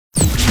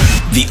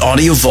The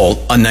Audio Vault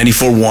on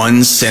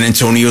 94.1 San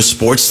Antonio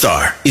Sports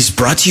Star is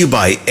brought to you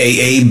by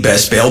AA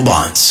Best Bail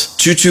Bonds,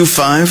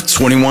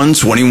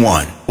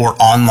 225-2121,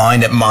 or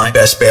online at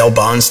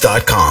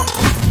mybestbailbonds.com.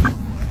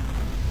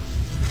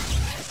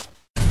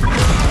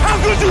 How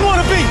good you want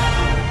to be?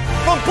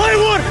 From play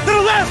one to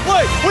the last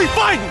play, we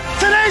fighting.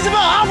 Today's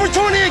about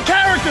opportunity and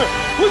character.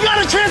 We got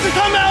a chance to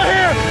come out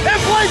here and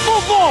play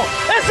football.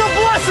 It's a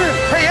blessing.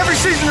 Hey, every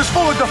season is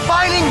full of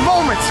defining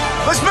moments.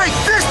 Let's make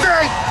this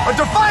day a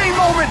defining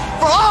moment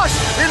for us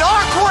in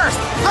our quest.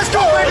 Let's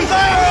go, baby.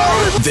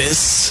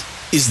 This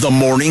is the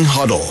Morning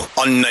Huddle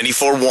on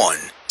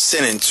 94.1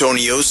 San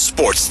Antonio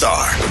Sports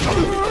Star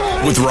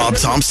with Rob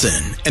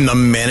Thompson and the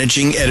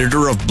managing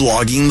editor of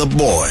Blogging the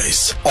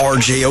Boys,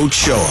 RJ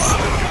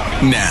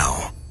Ochoa.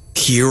 Now,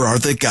 here are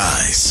the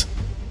guys.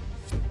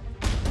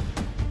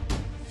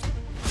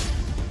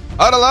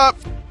 Huddle up.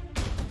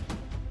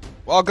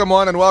 Welcome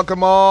one and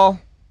welcome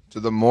all to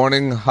the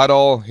Morning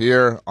Huddle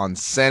here on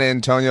San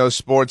Antonio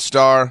Sports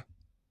Star.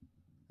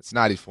 It's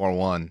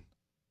 94.1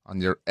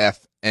 on your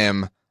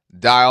FM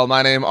dial.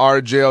 My name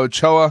RJ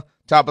Ochoa.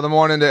 Top of the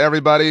morning to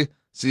everybody.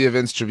 See you,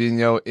 Vince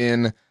Trevino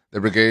in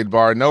the Brigade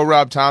Bar. No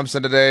Rob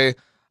Thompson today.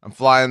 I'm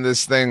flying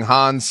this thing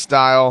Hans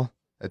style.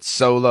 It's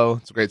solo.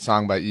 It's a great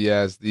song by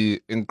Eaz.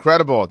 The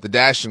incredible, the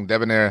dashing,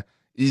 debonair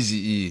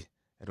Eazy-E,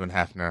 Edwin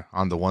Hafner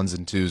on the ones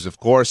and twos, of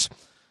course.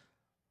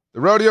 The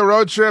Rodeo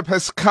Road trip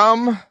has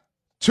come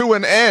to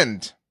an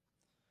end.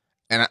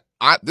 And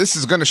this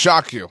is going to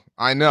shock you.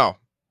 I know.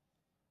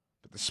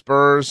 But the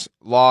Spurs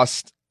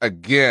lost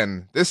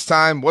again. This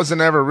time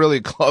wasn't ever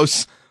really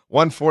close.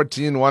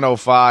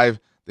 114-105.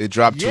 They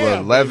dropped to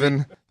 11.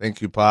 Baby.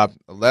 Thank you, Pop.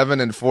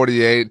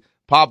 11-48.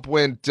 Pop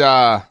went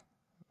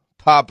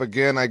Pop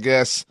again, I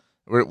guess.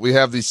 We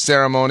have these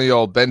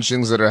ceremonial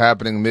benchings that are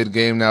happening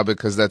mid-game now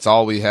because that's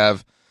all we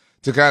have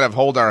to kind of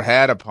hold our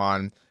hat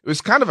upon. It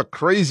was kind of a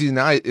crazy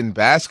night in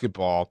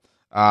basketball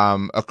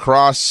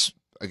across,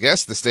 I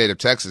guess, the state of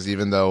Texas,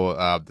 even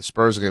though the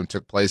Spurs game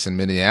took place in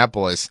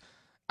Minneapolis.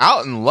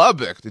 Out in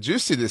Lubbock, did you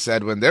see this,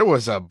 Edwin? There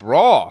was a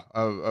brawl,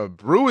 a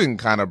brewing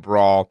kind of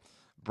brawl.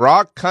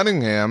 Brock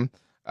Cunningham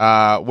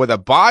with a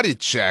body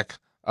check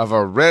of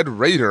a Red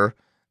Raider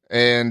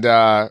and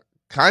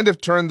kind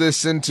of turned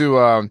this into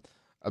a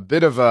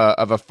bit of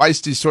a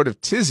feisty sort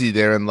of tizzy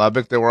there in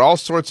Lubbock. There were all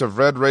sorts of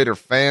Red Raider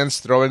fans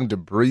throwing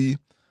debris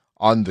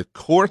on the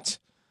court,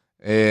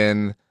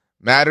 and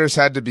matters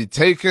had to be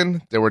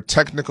taken. There were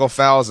technical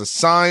fouls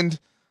assigned.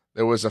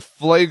 There was a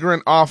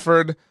flagrant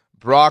offered.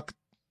 Brock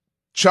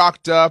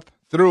chalked up,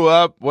 threw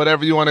up,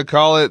 whatever you want to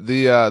call it,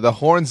 the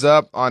horns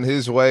up on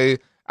his way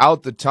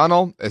out the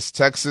tunnel as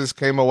Texas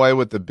came away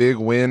with the big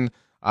win,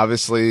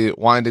 obviously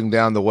winding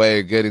down the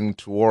way,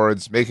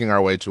 making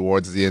our way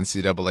towards the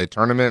NCAA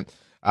tournament.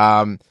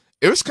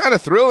 It was kind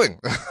of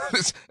thrilling,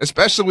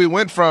 especially we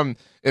went from,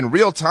 in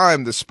real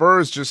time, the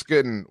Spurs just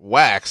getting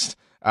waxed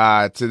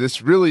to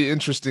this really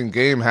interesting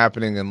game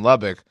happening in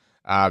Lubbock.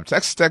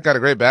 Texas Tech got a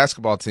great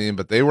basketball team,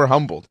 but they were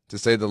humbled, to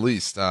say the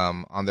least,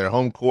 on their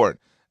home court.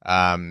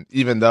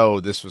 Even though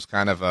this was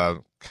kind of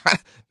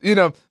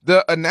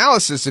the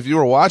analysis, if you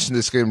were watching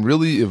this game,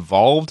 really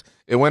evolved.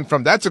 It went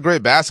from, that's a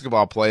great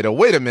basketball play, to,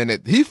 wait a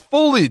minute, he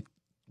fully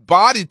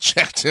body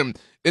checked him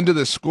into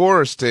the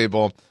scorer's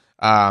table.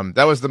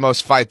 That was the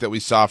most fight that we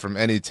saw from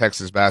any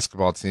Texas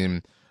basketball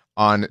team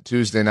on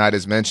Tuesday night,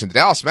 as mentioned. The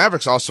Dallas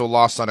Mavericks also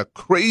lost on a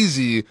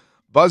crazy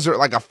buzzer,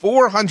 like a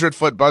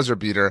 400-foot buzzer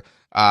beater.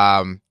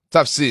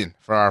 Tough scene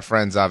for our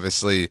friends,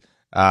 obviously,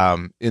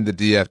 in the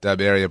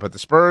DFW area. But the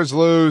Spurs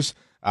lose.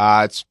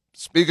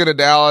 Speaking of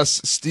Dallas,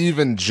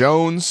 Stephen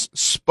Jones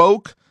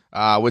spoke,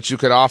 which you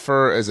could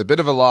offer as a bit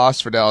of a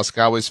loss for Dallas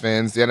Cowboys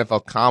fans. The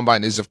NFL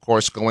Combine is, of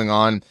course, going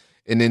on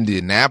in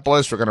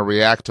Indianapolis. We're going to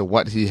react to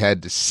what he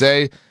had to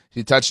say.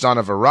 He touched on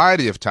a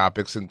variety of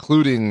topics,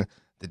 including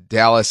the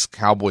Dallas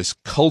Cowboys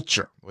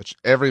culture, which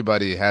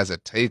everybody has a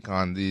take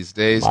on these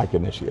days. Mike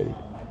initiated.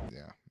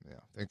 Yeah.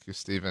 Thank you,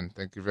 Stephen.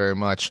 Thank you very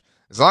much.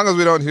 As long as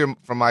we don't hear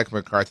from Mike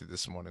McCarthy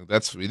this morning.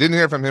 We didn't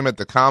hear from him at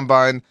the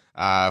Combine.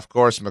 Of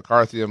course,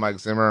 McCarthy and Mike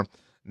Zimmer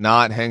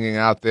not hanging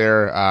out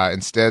there.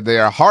 Instead, they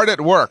are hard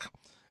at work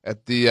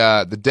at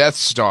the Death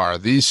Star,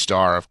 the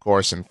Star, of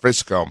course, in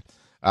Frisco.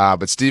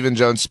 But Stephen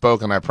Jones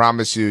spoke, and I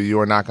promise you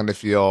are not going to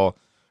feel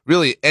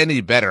really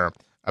any better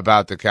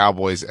about the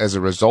Cowboys as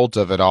a result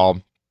of it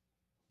all.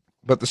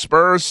 But the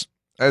Spurs,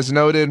 as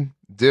noted,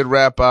 did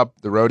wrap up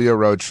the Rodeo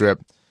Road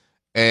trip,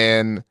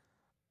 and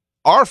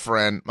my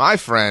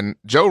friend,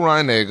 Joe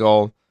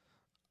Reinagle,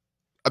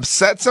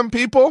 upset some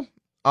people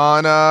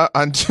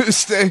on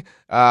Tuesday.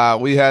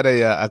 We had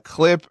a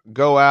clip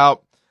go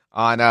out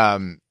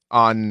on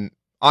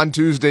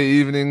Tuesday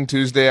evening,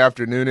 Tuesday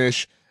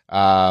afternoonish,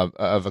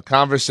 of a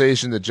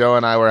conversation that Joe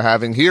and I were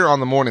having here on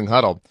the Morning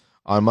Huddle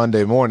on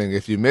Monday morning.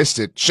 If you missed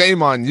it,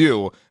 shame on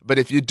you. But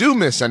if you do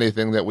miss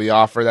anything that we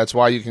offer, that's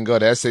why you can go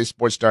to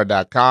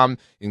sasportstar.com.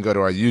 You can go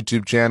to our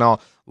YouTube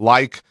channel,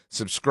 like,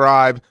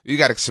 subscribe. You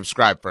got to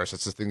subscribe first.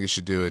 That's the thing you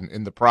should do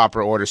in the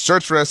proper order.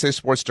 Search for SA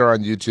Sports Star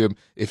on YouTube.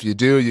 If you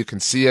do, you can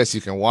see us.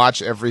 You can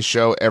watch every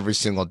show every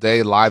single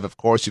day live. Of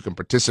course, you can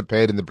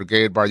participate in the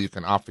Brigade Bar. You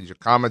can offer your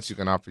comments. You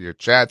can offer your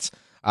chats.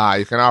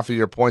 You can offer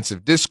your points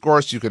of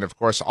discourse. You can, of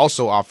course,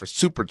 also offer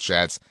super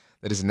chats.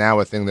 That is now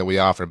a thing that we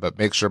offer. But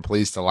make sure,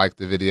 please, to like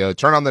the video,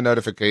 turn on the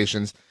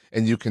notifications,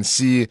 and you can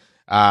see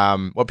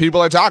what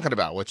people are talking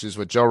about, which is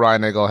what Joe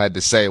Ryan had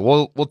to say.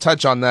 We'll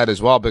touch on that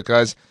as well,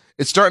 because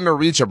it's starting to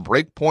reach a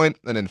break point,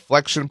 an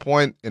inflection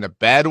point in a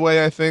bad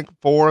way, I think,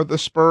 for the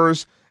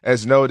Spurs.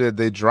 As noted,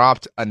 they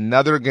dropped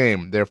another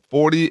game, their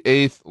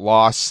 48th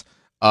loss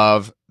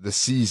of the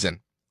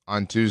season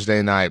on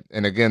Tuesday night.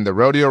 And again, the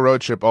Rodeo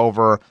Road trip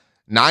over,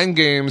 9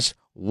 games,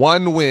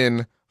 1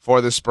 win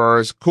for the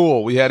Spurs.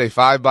 Cool. We had a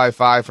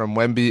 5x5 from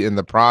Wemby in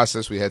the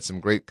process. We had some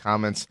great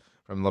comments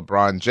from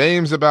LeBron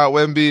James about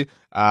Wemby.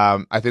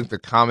 I think the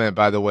comment,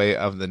 by the way,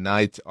 of the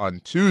night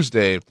on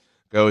Tuesday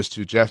goes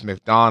to Jeff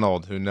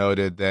McDonald, who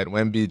noted that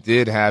Wemby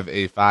did have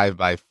a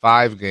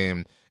 5x5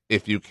 game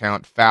if you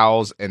count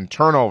fouls and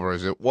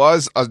turnovers. It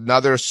was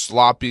another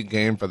sloppy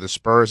game for the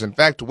Spurs. In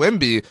fact,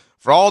 Wemby,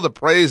 for all the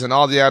praise and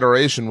all the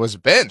adoration, was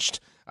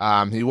benched.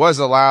 He was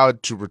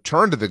allowed to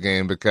return to the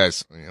game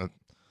because,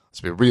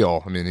 let's be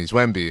real, I mean, he's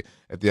Wemby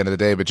at the end of the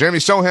day. But Jeremy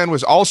Sohan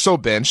was also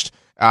benched.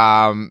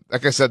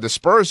 Like I said, the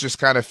Spurs just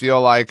kind of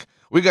feel like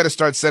we got to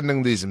start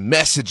sending these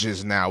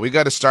messages now. We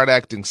got to start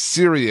acting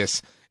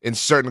serious in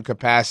certain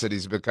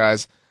capacities,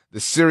 because the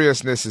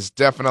seriousness is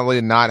definitely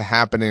not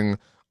happening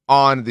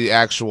on the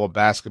actual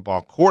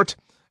basketball court.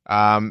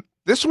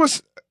 This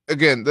was,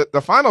 again,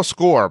 the final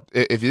score,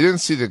 if you didn't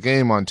see the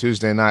game on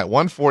Tuesday night,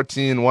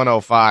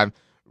 114-105,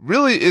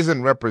 really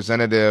isn't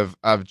representative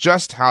of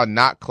just how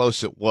not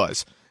close it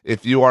was.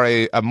 If you are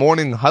a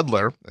morning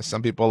huddler, as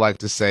some people like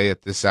to say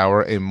at this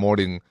hour, a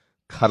morning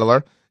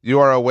cuddler, you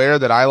are aware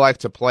that I like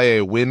to play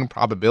a win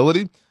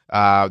probability.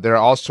 There are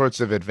all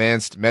sorts of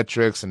advanced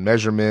metrics and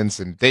measurements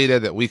and data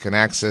that we can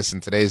access in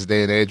today's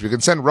day and age. We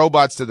can send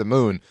robots to the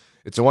moon.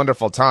 It's a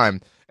wonderful time.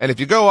 And if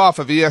you go off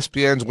of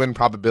ESPN's win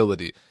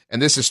probability,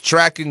 and this is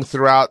tracking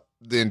throughout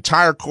the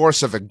entire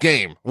course of a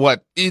game,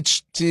 what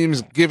each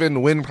team's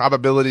given win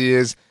probability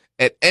is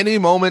at any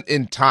moment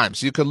in time.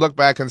 So you could look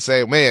back and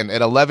say, man,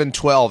 at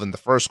 11-12 in the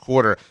first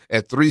quarter,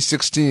 at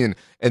 3-16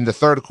 in the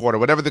third quarter,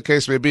 whatever the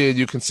case may be, and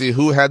you can see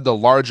who had the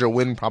larger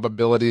win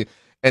probability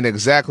and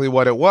exactly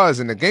what it was.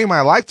 And the game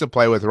I like to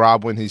play with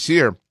Rob when he's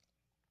here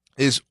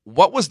is,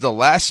 what was the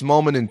last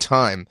moment in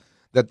time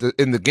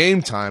in the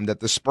game time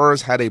that the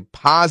Spurs had a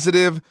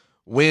positive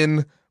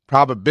win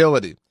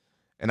probability?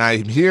 And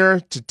I'm here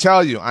to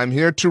tell you, I'm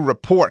here to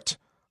report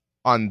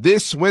on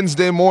this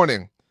Wednesday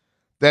morning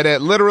that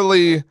at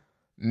literally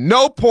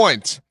no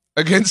point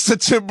against the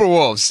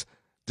Timberwolves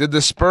did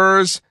the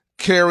Spurs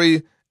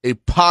carry a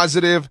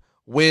positive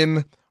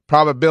win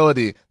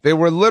probability. They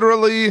were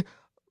literally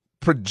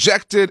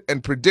projected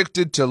and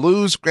predicted to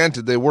lose.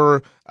 Granted, they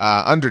were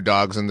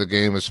underdogs in the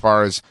game as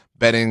far as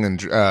betting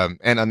and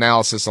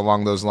analysis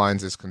along those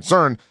lines is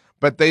concerned,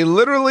 but they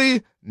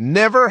literally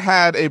never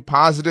had a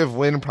positive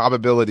win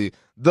probability.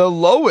 The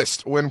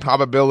lowest win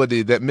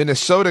probability that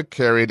Minnesota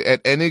carried at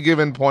any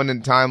given point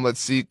in time, let's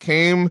see,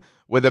 came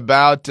with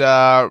about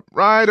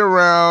right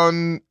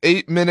around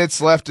 8 minutes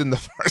left in the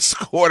first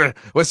quarter,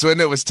 was when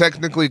it was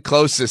technically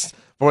closest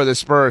for the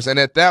Spurs. And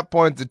at that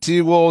point, the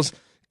T-Wolves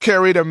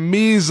carried a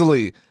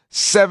measly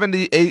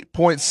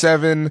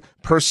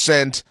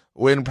 78.7%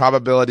 win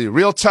probability.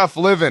 Real tough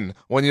living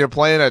when you're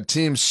playing a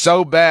team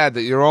so bad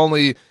that you're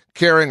only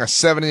carrying a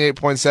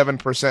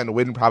 78.7%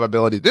 win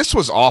probability. This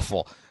was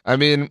awful. I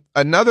mean,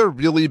 another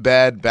really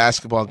bad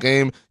basketball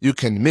game. You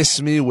can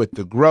miss me with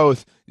the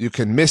growth. You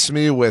can miss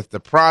me with the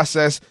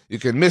process. You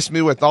can miss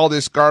me with all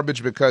this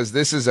garbage, because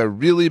this is a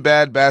really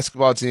bad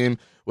basketball team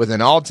with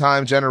an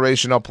all-time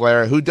generational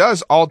player who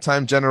does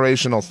all-time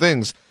generational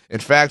things. In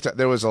fact,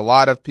 there was a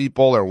lot of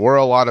people, or were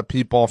a lot of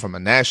people from a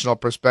national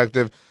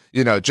perspective,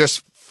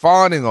 just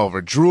fawning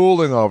over,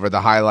 drooling over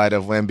the highlight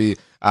of Wemby,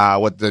 I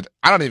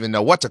don't even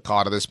know what to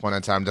call it at this point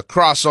in time, the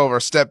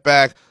crossover, step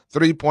back,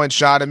 3-point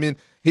shot. I mean,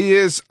 he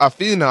is a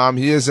phenom.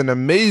 He is an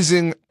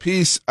amazing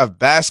piece of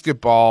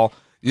basketball,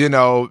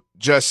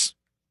 just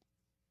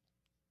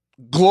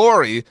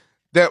glory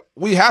that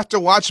we have to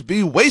watch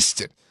be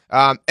wasted.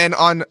 And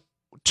on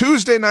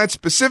Tuesday night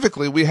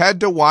specifically, we had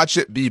to watch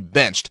it be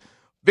benched.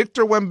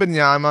 Victor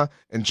Wembanyama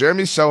and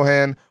Jeremy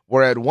Sohan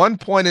were at one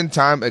point in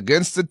time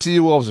against the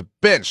T-Wolves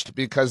benched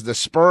because the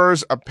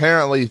Spurs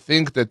apparently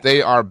think that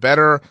they are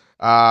better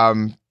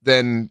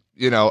than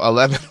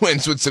 11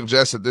 wins would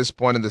suggest at this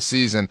point in the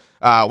season.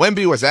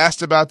 Wemby was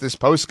asked about this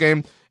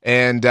postgame,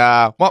 and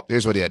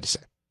here's what he had to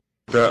say.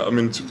 Yeah, I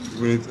mean,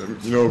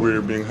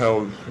 we're being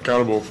held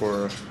accountable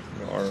for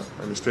our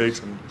mistakes,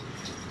 and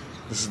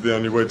this is the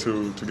only way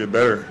to get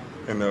better.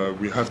 And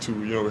we have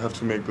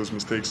to make those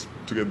mistakes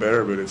to get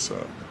better. But it's,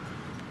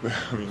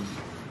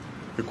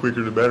 the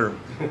quicker the better.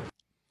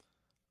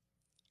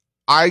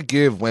 I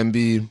give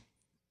Wemby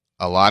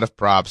a lot of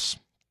props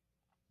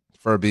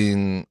for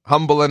being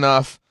humble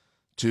enough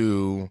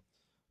to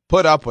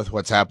put up with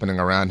what's happening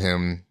around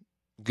him,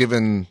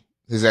 given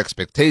his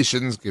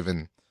expectations,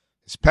 given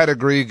his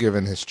pedigree,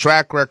 given his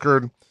track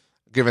record,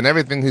 given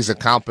everything he's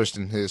accomplished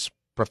in his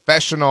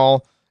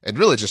professional and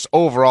really just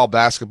overall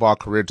basketball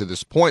career to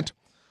this point.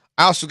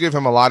 I also give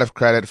him a lot of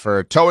credit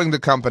for towing the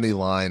company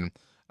line,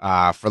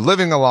 for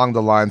living along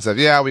the lines of,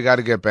 yeah, we got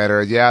to get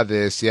better, yeah,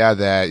 this, yeah,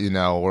 that,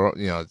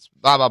 it's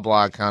blah, blah,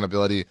 blah,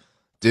 accountability.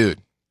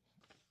 Dude,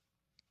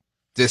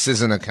 this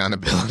isn't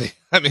accountability.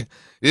 I mean,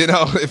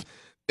 if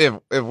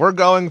we're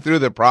going through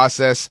the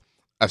process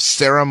of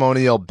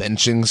ceremonial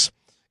benchings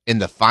in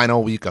the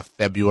final week of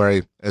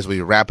February as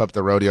we wrap up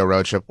the Rodeo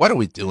Road trip, what are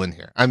we doing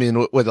here? I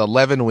mean, with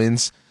 11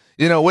 wins,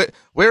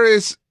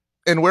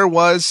 where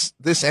was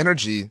this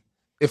energy?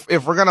 If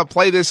we're going to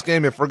play this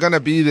game, if we're going to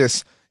be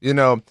this,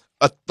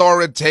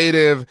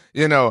 authoritative,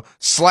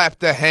 slap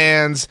the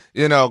hands,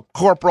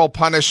 corporal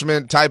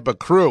punishment type of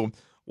crew,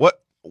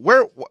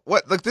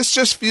 this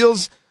just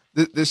feels,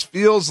 this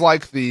feels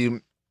like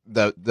the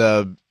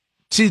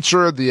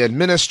teacher, the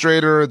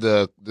administrator,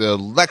 the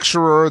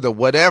lecturer, the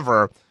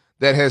whatever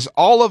that has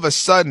all of a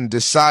sudden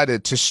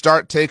decided to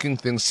start taking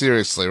things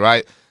seriously,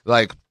 right?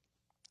 Like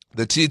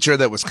the teacher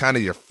that was kind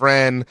of your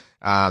friend,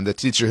 the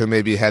teacher who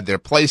maybe had their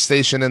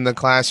PlayStation in the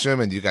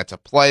classroom and you got to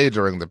play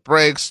during the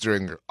breaks,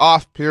 during your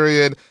off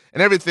period,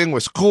 and everything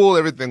was cool,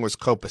 everything was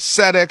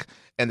copacetic,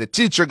 and the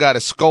teacher got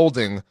a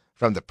scolding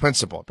from the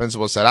principal.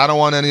 Principal said, I don't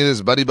want any of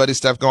this buddy-buddy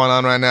stuff going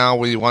on right now.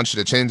 We want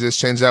you to change this,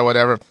 change that,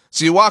 whatever.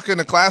 So you walk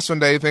into class one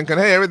day thinking,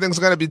 hey, everything's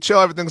going to be chill,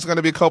 everything's going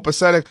to be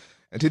copacetic,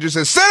 and teacher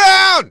says, sit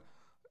down!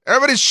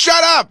 Everybody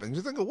shut up! And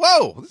you're thinking,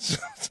 whoa,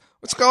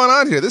 what's going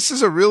on here? This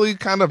is a really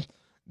kind of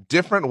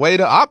different way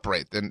to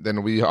operate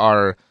than we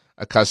are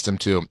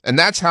accustomed to. And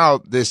that's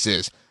how this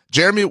is.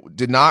 Jeremy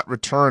did not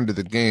return to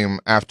the game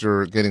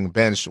after getting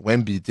benched.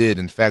 Wemby did.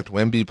 In fact,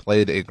 Wemby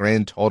played a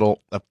grand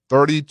total of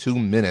 32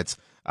 minutes.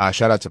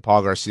 Shout out to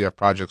Paul Garcia of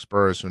Project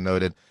Spurs, who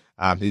noted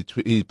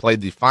he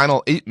played the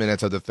final 8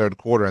 minutes of the third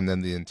quarter and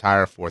then the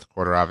entire fourth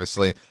quarter,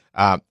 obviously.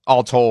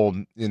 All told,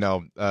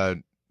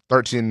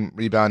 13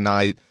 rebound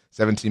night,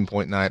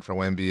 17-point night for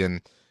Wemby,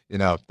 and,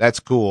 that's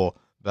cool.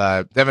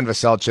 But Devin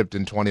Vassell chipped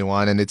in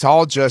 21, and it's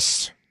all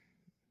just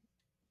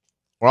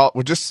we're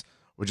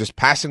just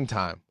passing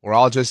time. We're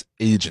all just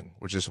aging.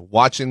 We're just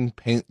watching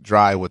paint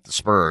dry with the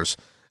Spurs.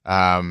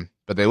 But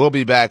they will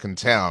be back in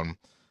town,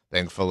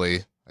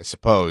 thankfully, I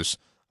suppose,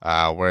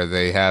 where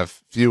they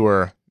have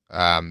fewer.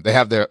 They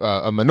have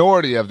a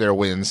minority of their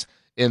wins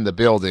in the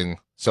building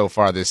so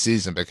far this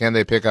season. But can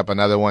they pick up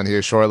another one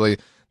here shortly?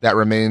 That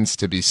remains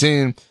to be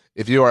seen.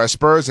 If you are a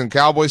Spurs and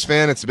Cowboys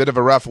fan, it's a bit of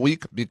a rough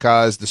week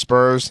because the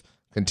Spurs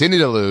continue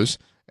to lose,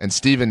 and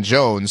Stephen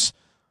Jones,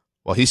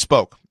 well, he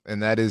spoke,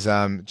 and that is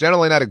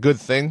generally not a good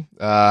thing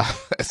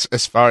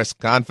as far as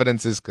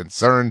confidence is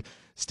concerned.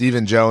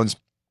 Stephen Jones,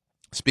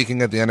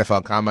 speaking at the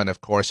NFL Combine,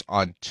 of course,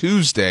 on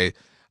Tuesday,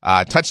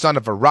 touched on a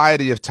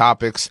variety of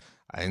topics,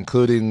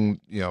 including,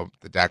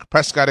 the Dak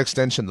Prescott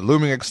extension, the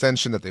looming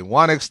extension, that they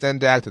want to extend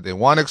Dak, that they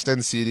want to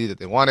extend CD, that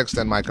they want to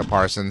extend Micah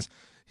Parsons.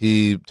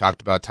 He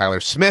talked about Tyler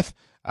Smith,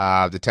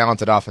 the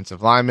talented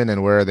offensive lineman,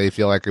 and where they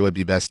feel like it would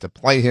be best to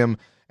play him.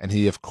 And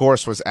he, of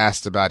course, was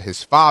asked about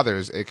his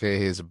father's, a.k.a.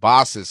 his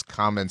boss's,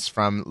 comments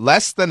from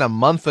less than a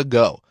month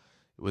ago.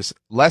 It was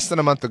less than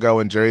a month ago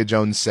when Jerry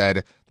Jones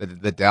said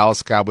that the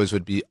Dallas Cowboys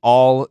would be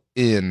all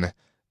in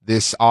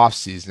this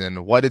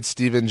offseason. What did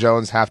Stephen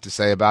Jones have to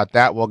say about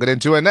that? We'll get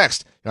into it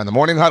next on the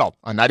Morning Huddle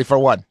on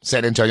 94.1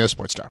 San Antonio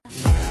Sports Star.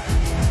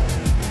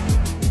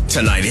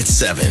 Tonight at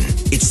 7,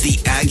 it's the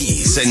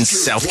Aggies and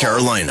South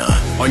Carolina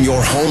on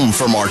your home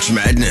for March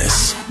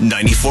Madness.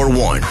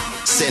 94.1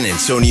 San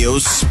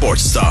Antonio's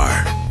Sports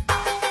Star.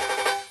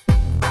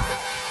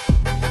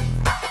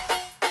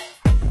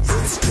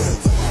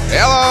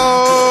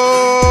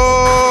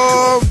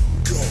 Hello,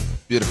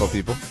 beautiful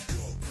people.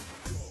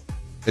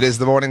 It is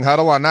the Morning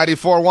Huddle on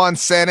 94.1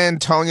 San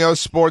Antonio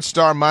Sports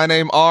Star. My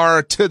name,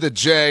 R to the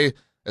J.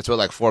 That's what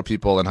like 4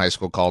 people in high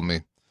school called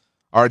me.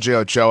 RJ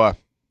Ochoa.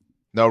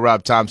 No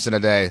Rob Thompson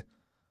today.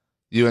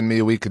 You and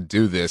me, we could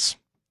do this.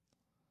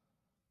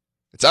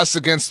 It's us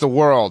against the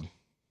world.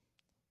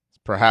 It's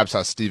perhaps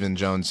how Stephen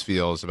Jones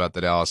feels about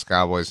the Dallas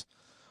Cowboys.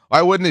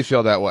 Why wouldn't he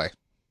feel that way?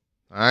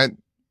 All right?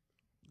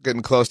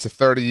 Getting close to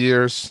 30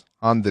 years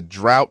on the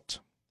drought.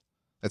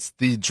 That's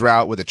the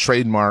drought with a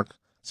trademark.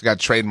 It's got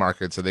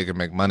trademarked so they can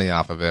make money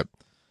off of it.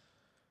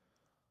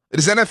 It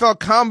is NFL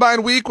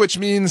Combine Week, which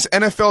means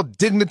NFL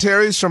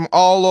dignitaries from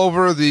all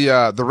over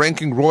the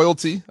ranking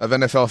royalty of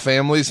NFL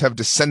families have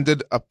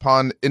descended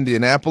upon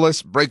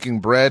Indianapolis, breaking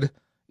bread,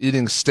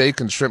 eating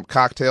steak and shrimp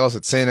cocktails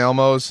at St.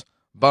 Elmo's,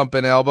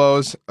 bumping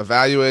elbows,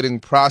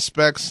 evaluating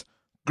prospects,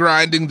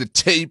 grinding the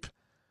tape,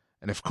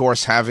 and, of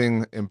course,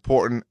 having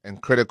important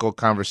and critical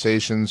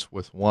conversations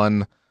with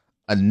one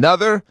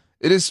another.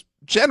 It is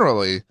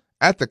generally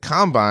at the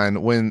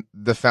Combine when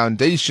the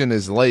foundation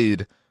is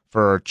laid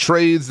for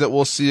trades that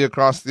we'll see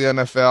across the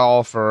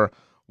NFL, for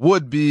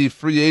would-be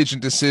free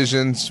agent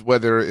decisions,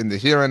 whether in the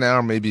here and now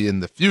or maybe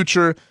in the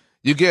future.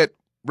 You get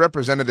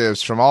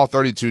representatives from all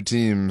 32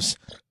 teams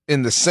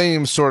in the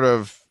same sort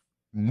of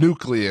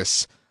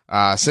nucleus,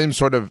 same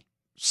sort of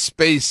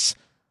space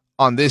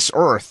on this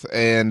earth,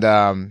 and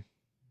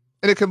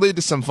it can lead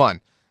to some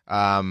fun.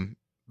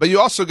 But you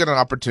also get an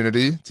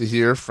opportunity to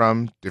hear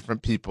from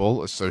different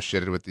people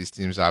associated with these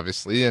teams,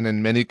 obviously, and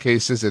in many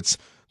cases, it's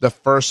the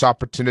first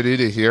opportunity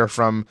to hear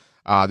from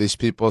these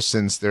people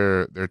since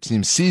their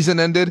team season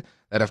ended.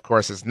 That, of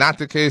course, is not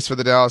the case for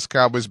the Dallas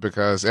Cowboys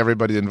because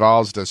everybody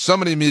involved does so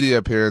many media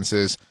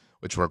appearances,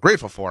 which we're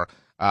grateful for,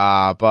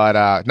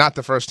 but not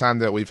the first time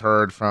that we've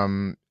heard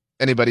from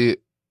anybody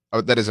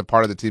that is a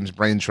part of the team's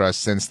brain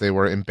trust since they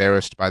were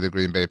embarrassed by the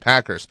Green Bay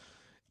Packers.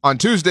 On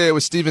Tuesday, it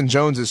was Stephen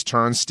Jones's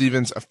turn.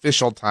 Stephen's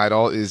official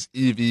title is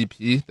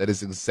EVP, that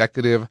is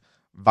Executive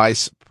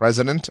Vice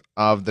President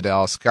of the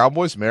Dallas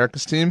Cowboys,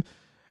 America's team.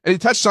 And he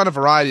touched on a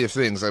variety of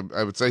things.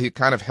 I would say he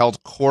kind of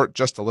held court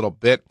just a little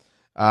bit.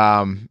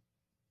 Among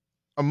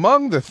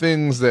the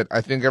things that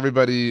I think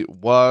everybody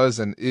was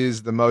and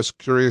is the most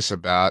curious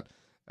about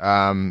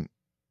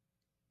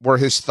were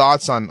his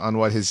thoughts on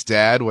what his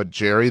dad, what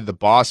Jerry, the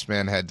boss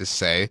man, had to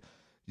say.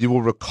 You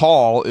will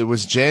recall it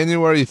was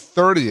January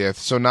 30th,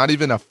 so not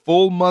even a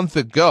full month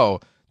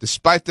ago,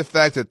 despite the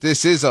fact that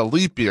this is a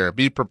leap year.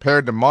 Be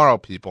prepared tomorrow,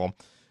 people.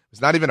 It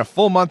was not even a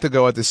full month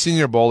ago at the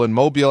Senior Bowl in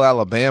Mobile,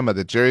 Alabama,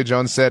 that Jerry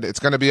Jones said, it's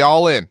going to be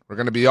all in. We're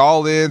going to be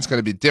all in. It's going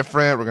to be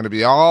different. We're going to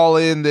be all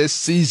in this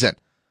season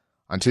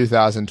on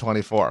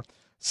 2024.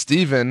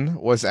 Stephen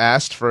was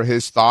asked for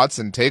his thoughts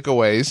and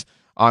takeaways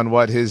on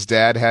what his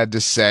dad had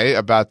to say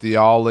about the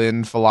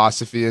all-in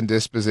philosophy and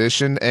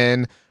disposition,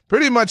 and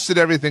pretty much did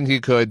everything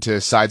he could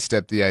to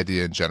sidestep the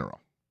idea in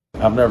general.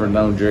 I've never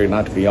known Jerry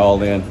not to be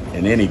all in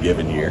any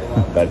given year,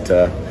 but,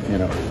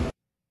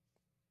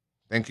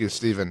 Thank you,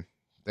 Stephen.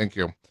 Thank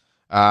you.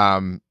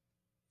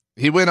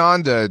 He went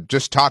on to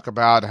just talk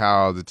about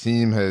how the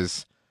team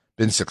has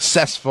been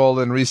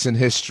successful in recent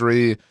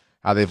history,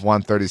 how they've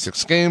won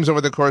 36 games over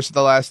the course of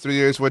the last 3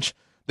 years, which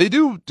they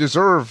do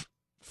deserve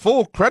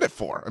full credit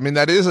for. I mean,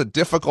 that is a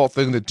difficult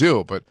thing to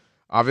do, but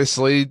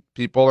obviously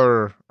people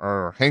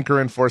are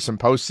hankering for some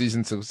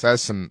postseason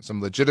success,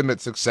 some legitimate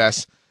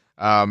success.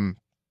 And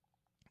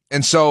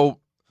so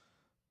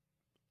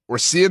we're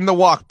seeing the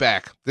walk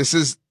back. This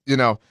is,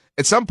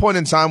 at some point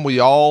in time, we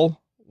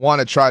all want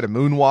to try to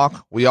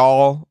moonwalk. We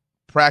all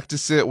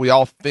practice it. We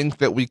all think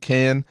that we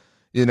can,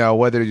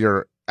 whether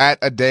you're at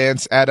a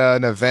dance, at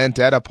an event,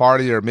 at a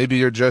party, or maybe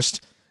you're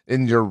just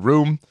in your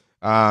room.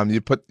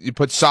 You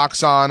put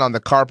socks on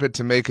the carpet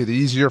to make it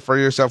easier for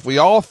yourself. We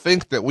all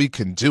think that we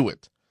can do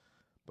it,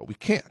 but we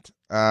can't.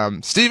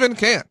 Stephen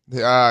can't.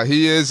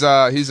 He's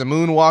a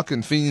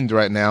moonwalking fiend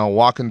right now,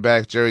 walking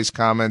back Jerry's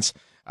comments.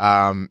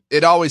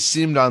 It always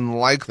seemed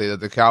unlikely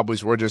that the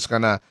Cowboys were just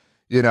gonna,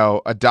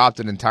 adopt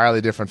an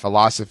entirely different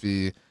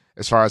philosophy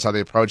as far as how they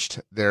approached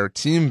their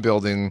team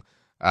building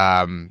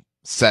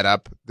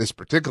setup this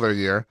particular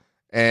year.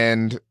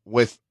 And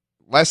with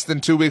less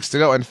than 2 weeks to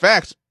go, in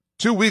fact,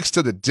 2 weeks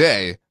to the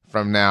day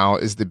from now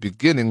is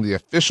the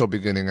official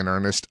beginning in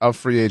earnest of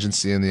free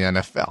agency in the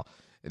NFL.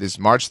 It is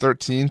March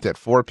 13th at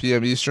 4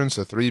 p.m. Eastern,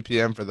 so 3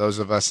 p.m. for those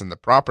of us in the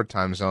proper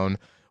time zone,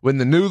 when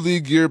the new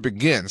league year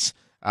begins.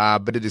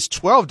 But it is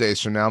 12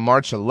 days from now,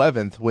 March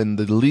 11th, when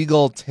the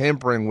legal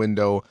tampering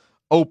window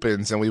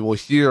opens, and we will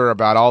hear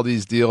about all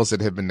these deals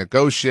that have been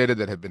negotiated,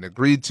 that have been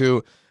agreed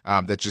to,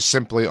 that just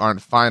simply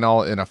aren't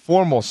final in a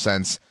formal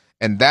sense.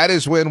 And that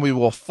is when we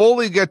will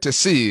fully get to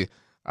see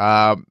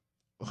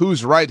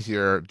who's right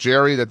here,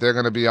 Jerry, that they're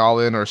going to be all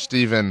in, or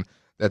Stephen,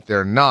 that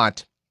they're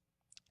not.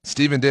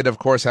 Stephen did, of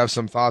course, have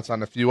some thoughts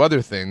on a few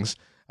other things.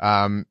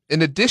 In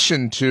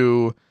addition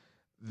to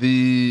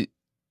the,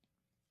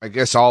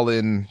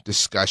 all-in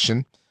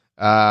discussion,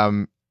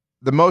 the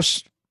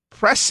most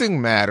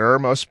pressing matter,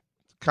 most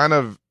kind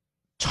of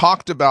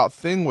talked about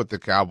thing with the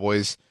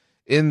Cowboys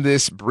in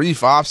this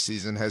brief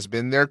offseason has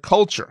been their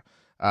culture.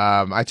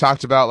 I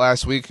talked about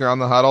last week here on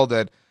the Huddle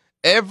that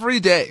every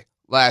day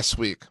last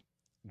week,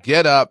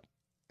 get up,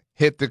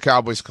 hit the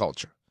Cowboys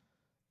culture.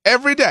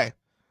 Every day.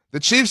 The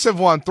Chiefs have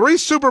won 3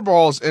 Super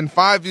Bowls in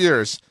 5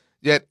 years,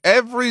 yet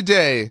every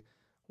day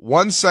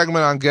one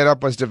segment on Get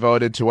Up was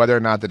devoted to whether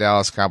or not the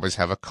Dallas Cowboys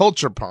have a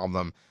culture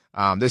problem.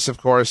 This, of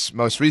course,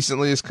 most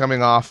recently is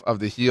coming off of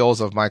the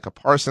heels of Micah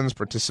Parsons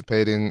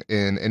participating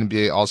in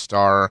NBA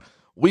All-Star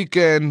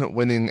Weekend,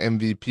 winning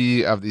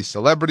MVP of the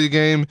Celebrity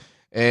Game.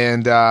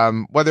 And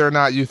whether or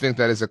not you think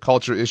that is a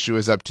culture issue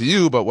is up to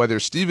you, but whether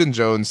Stephen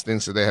Jones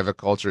thinks that they have a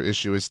culture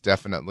issue is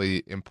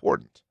definitely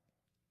important.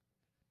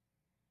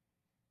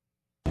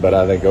 But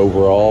I think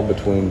overall,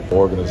 between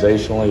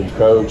organizationally,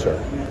 coach, our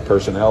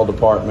personnel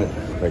department,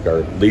 I think our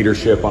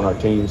leadership on our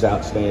team's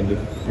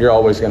outstanding. You're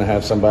always going to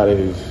have somebody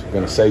who's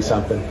going to say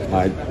something.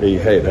 Might be,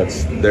 hey,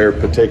 that's their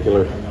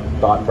particular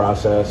thought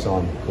process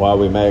on why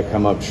we may have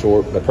come up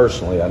short. But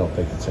personally, I don't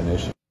think it's an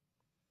issue.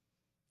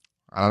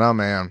 I don't know,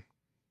 man.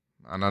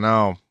 I don't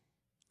know.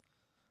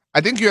 I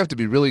think you have to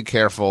be really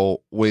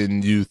careful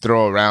when you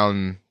throw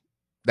around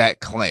that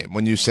claim,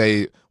 when you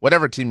say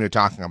whatever team you're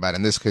talking about.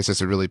 In this case,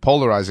 it's a really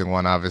polarizing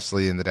one,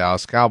 obviously, in the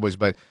Dallas Cowboys,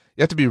 but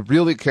you have to be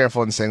really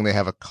careful in saying they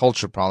have a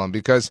culture problem,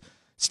 because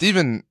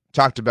Steven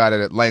talked about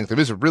it at length. It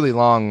was a really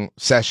long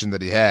session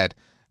that he had.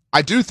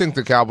 I do think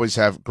the Cowboys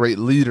have great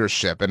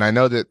leadership, and I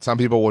know that some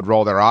people would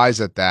roll their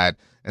eyes at that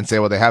and say,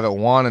 well, they haven't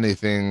won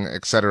anything,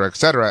 et cetera,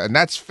 and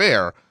that's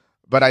fair,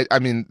 but I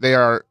mean, they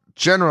are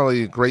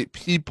generally great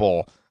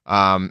people.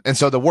 And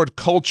so the word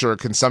culture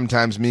can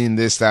sometimes mean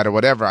this, that, or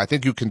whatever. I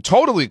think you can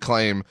totally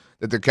claim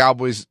that the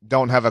Cowboys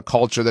don't have a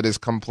culture that is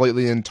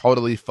completely and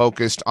totally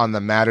focused on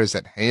the matters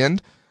at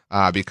hand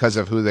because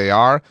of who they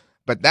are.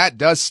 But that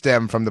does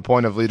stem from the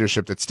point of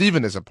leadership that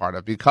Steven is a part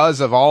of.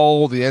 Because of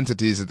all the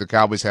entities that the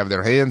Cowboys have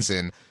their hands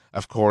in,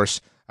 of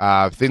course,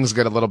 things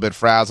get a little bit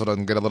frazzled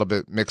and get a little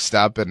bit mixed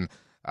up. And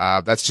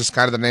that's just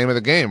kind of the name of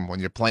the game when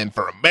you're playing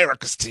for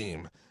America's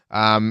team.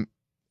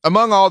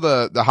 Among all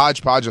the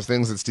hodgepodge of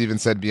things that Steven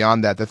said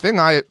beyond that, the thing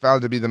I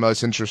found to be the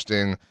most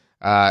interesting,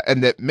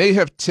 and that may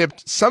have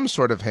tipped some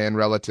sort of hand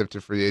relative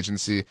to free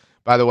agency.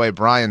 By the way,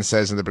 Brian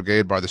says in the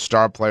Brigade Bar, the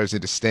star players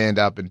need to stand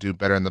up and do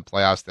better in the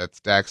playoffs. That's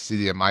Dax,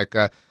 CD, and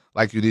Micah.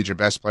 Like, you need your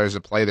best players to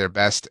play their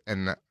best,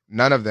 and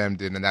none of them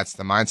did, and that's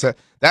the mindset.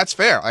 That's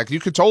fair. Like, you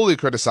could totally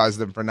criticize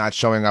them for not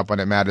showing up when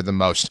it mattered the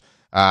most.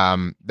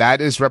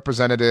 That is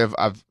representative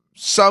of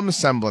some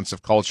semblance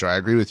of culture. I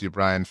agree with you,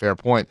 Brian. Fair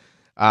point.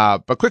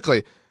 But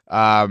quickly,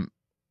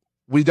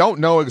 we don't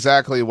know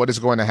exactly what is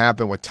going to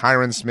happen with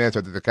Tyron Smith,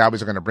 or that the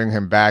Cowboys are going to bring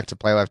him back to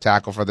play left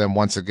tackle for them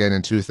once again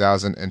in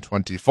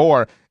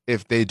 2024.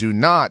 If they do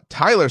not,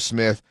 Tyler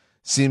Smith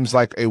seems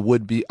like a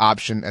would-be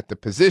option at the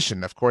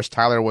position. Of course,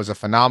 Tyler was a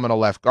phenomenal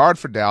left guard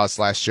for Dallas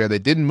last year. They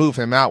didn't move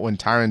him out when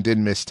Tyron did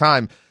miss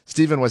time.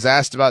 Steven was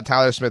asked about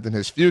Tyler Smith and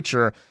his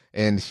future,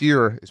 and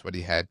here is what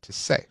he had to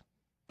say.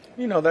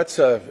 That's,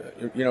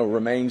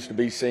 remains to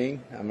be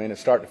seen. I mean,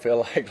 it's starting to feel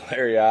like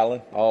Larry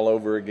Allen all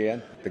over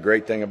again. The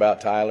great thing about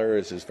Tyler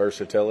is his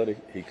versatility.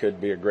 He could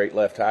be a great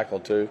left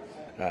tackle, too.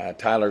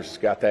 Tyler's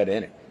got that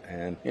in him.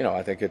 And,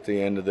 I think at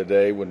the end of the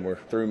day, when we're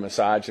through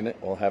massaging it,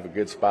 we'll have a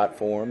good spot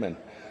for him. And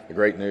the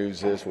great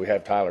news is we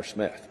have Tyler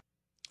Smith.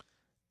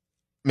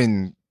 I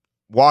mean,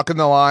 walking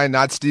the line,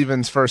 not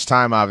Steven's first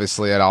time,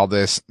 obviously, at all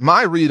this.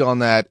 My read on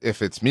that,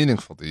 if it's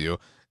meaningful to you,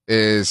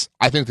 is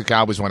I think the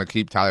Cowboys want to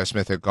keep Tyler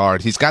Smith at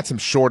guard. He's got some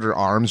shorter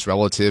arms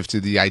relative to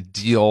the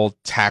ideal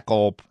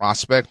tackle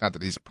prospect. Not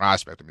that he's a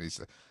prospect. I mean,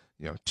 he's a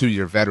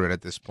 2-year veteran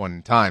at this point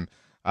in time.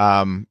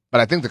 But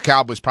I think the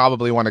Cowboys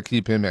probably want to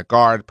keep him at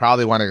guard,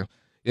 probably want to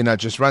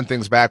just run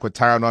things back with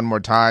Tyron one more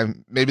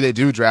time. Maybe they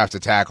do draft a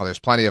tackle. There's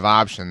plenty of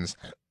options.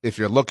 If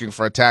you're looking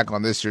for a tackle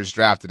on this year's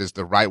draft, it is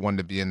the right one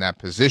to be in that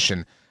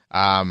position.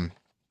 But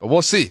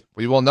we'll see.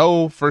 We will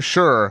know for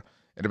sure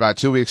in about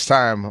 2 weeks'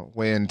 time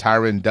when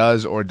Tyron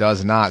does or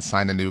does not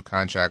sign a new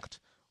contract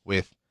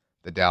with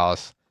the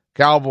Dallas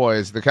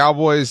Cowboys. The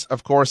Cowboys,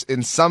 of course,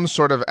 in some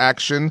sort of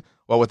action,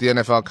 with the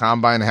NFL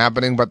Combine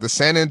happening, but the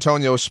San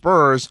Antonio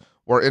Spurs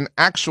were in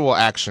actual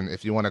action,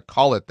 if you want to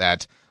call it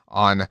that,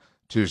 on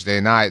Tuesday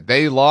night.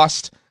 They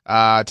lost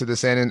to the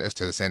San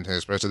Antonio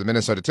Spurs, to the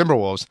Minnesota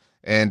Timberwolves,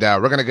 and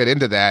we're going to get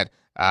into that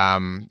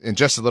in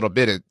just a little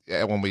bit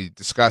when we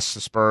discuss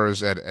the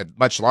Spurs at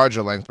much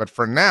larger length. But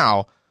for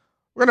now,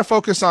 we're going to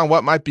focus on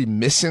what might be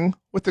missing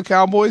with the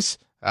Cowboys,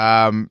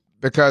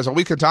 because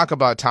we could talk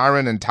about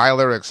Tyron and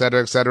Tyler, et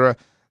cetera,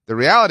 the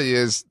reality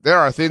is there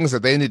are things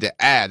that they need to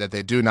add that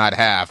they do not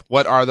have.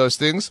 What are those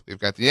things? We've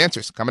got the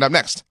answers coming up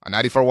next on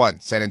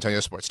 94.1 San Antonio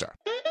Sports Star.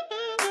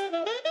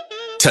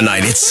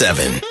 Tonight at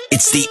 7,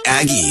 it's the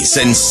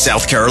Aggies and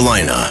South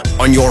Carolina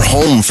on your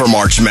home for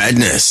March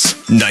Madness.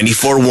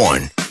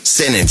 94.1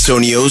 San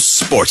Antonio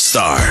Sports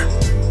Star.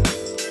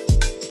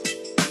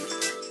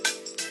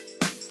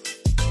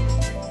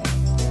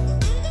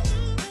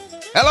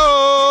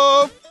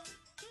 Hello!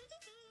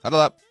 Huddle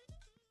up.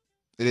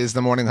 It is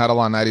the Morning Huddle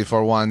on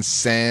 94.1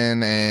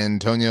 San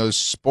Antonio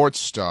Sports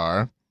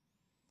Star.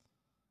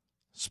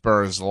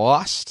 Spurs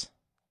lost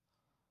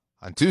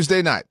on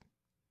Tuesday night.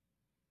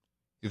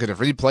 You could have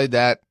replayed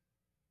that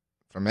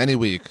from any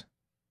week,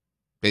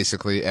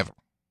 basically ever,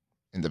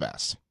 in the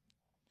past.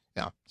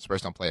 Now,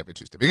 Spurs don't play every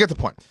Tuesday, but you get the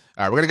point.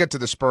 All right, we're going to get to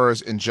the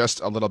Spurs in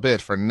just a little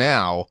bit. For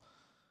now,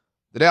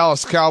 the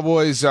Dallas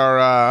Cowboys are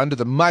under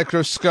the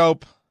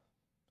microscope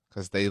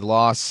because they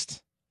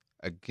lost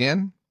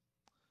again.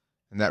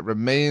 And that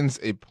remains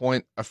a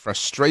point of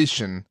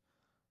frustration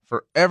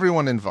for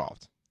everyone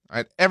involved.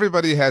 Right?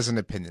 Everybody has an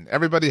opinion.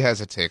 Everybody has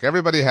a take.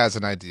 Everybody has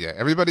an idea.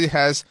 Everybody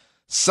has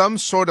some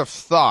sort of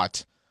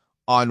thought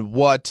on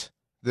what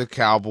the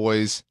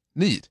Cowboys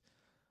need.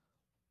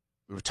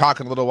 We were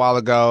talking a little while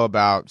ago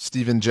about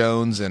Stephen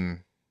Jones and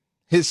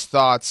his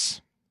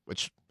thoughts,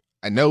 which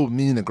I know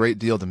mean a great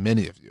deal to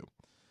many of you.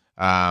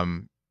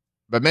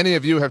 But many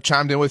of you have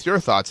chimed in with your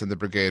thoughts in the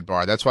Brigade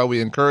Bar. That's why we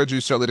encourage you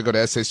certainly to go to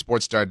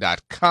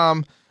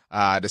sasportstar.com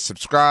to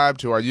subscribe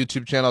to our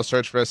YouTube channel.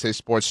 Search for SA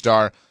Sports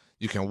Star.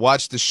 You can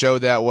watch the show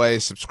that way,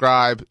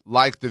 subscribe,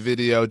 like the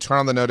video, turn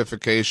on the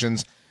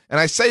notifications, And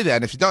I say that,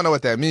 and if you don't know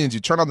what that means,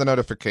 you turn on the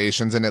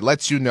notifications, and it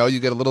lets you know, you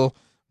get a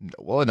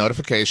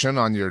notification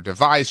on your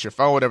device, your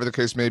phone, whatever the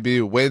case may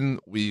be, when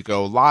we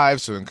go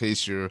live. So in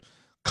case you're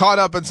caught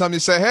up in something, you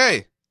say,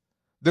 hey,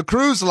 the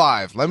crew's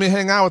live. Let me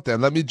hang out with them.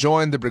 Let me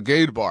join the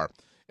Brigade Bar.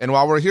 And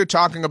while we're here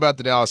talking about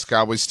the Dallas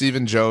Cowboys,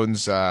 Stephen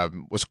Jones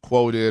was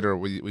quoted, or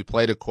we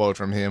played a quote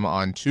from him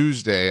on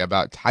Tuesday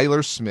about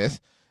Tyler Smith,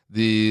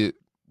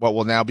 what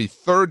will now be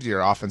third-year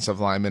offensive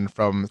lineman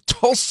from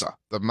Tulsa,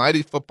 the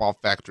mighty football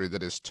factory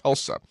that is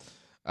Tulsa.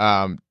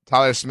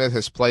 Tyler Smith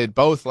has played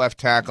both left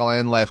tackle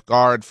and left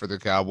guard for the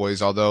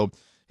Cowboys, although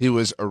he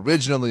was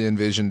originally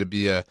envisioned to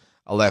be a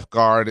left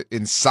guard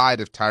inside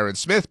of Tyron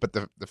Smith. But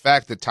the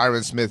fact that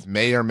Tyron Smith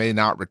may or may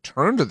not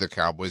return to the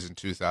Cowboys in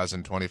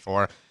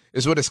 2024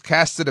 is what has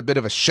casted a bit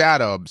of a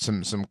shadow,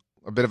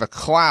 a bit of a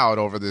cloud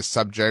over this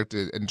subject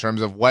in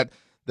terms of what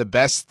the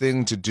best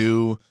thing to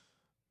do,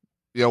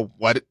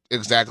 what it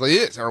exactly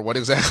is.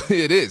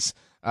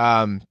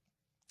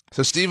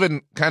 So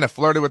Steven kind of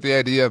flirted with the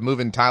idea of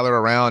moving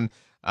Tyler around.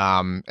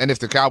 And if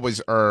the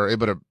Cowboys are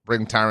able to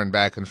bring Tyron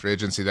back in free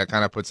agency, that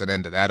kind of puts an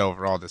end to that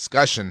overall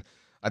discussion.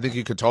 I think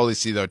you could totally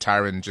see, though,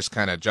 Tyron just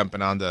kind of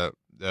jumping on the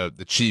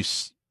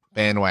Chiefs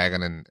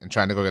bandwagon and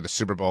trying to go get a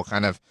Super Bowl,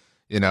 kind of,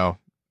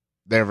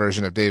 their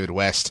version of David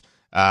West.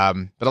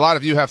 But a lot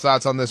of you have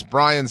thoughts on this.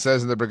 Brian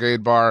says in the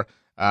Brigade Bar,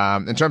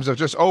 in terms of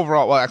just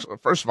overall, well, actually,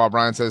 first of all,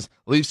 Brian says,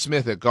 leave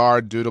Smith at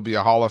guard. Dude will be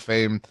a Hall of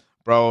Fame.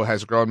 Bro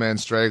has grown man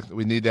strength.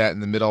 We need that in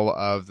the middle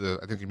of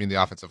I think you mean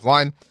the offensive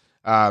line.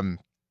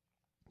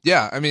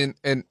 Yeah, I mean,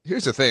 and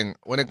here's the thing.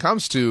 When it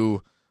comes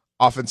to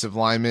offensive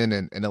linemen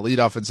and elite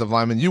offensive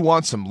linemen, you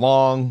want some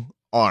long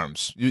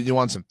arms. You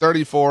want some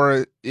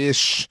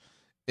 34-ish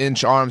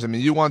inch arms. I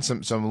mean, you want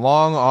some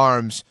long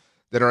arms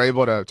that are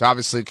able to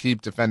obviously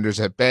keep defenders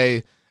at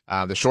bay.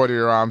 The shorter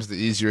your arms, the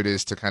easier it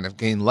is to kind of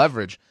gain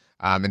leverage.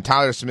 And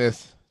Tyler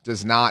Smith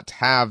does not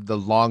have the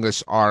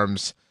longest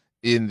arms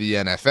in the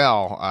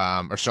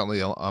NFL, or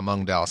certainly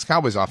among Dallas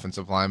Cowboys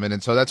offensive linemen.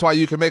 And so that's why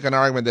you can make an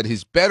argument that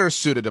he's better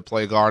suited to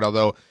play guard,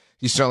 although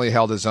he certainly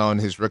held his own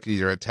his rookie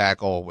year at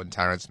tackle when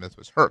Tyron Smith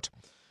was hurt.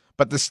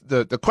 But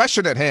the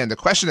question at hand, the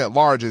question at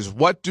large is,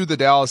 what do the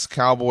Dallas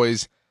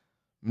Cowboys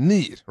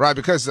need, right?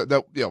 Because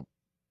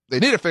they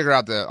need to figure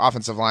out the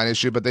offensive line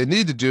issue, but they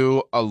need to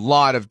do a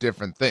lot of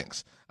different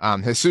things.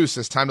 Jesus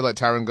says, time to let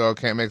Tyron go.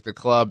 Can't make the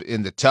club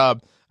in the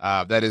tub.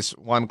 That is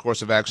one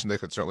course of action they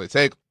could certainly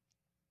take.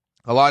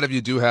 A lot of you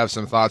do have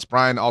some thoughts.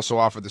 Brian also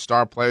offered the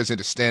star players need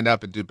to stand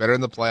up and do better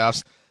in the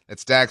playoffs.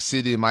 That's Dak,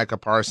 CD, and Micah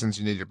Parsons.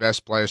 You need your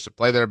best players to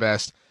play their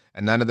best,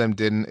 and none of them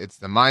didn't. It's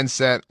the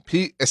mindset.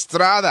 Pete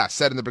Estrada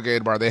said in the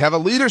Brigade Bar, they have a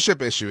leadership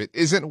issue. It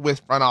isn't with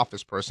front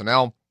office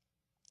personnel.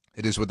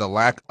 It is with the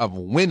lack of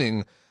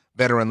winning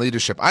veteran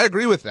leadership. I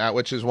agree with that,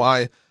 which is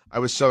why I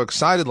was so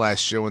excited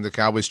last year when the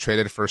Cowboys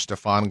traded for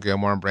Stephon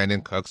Gilmore and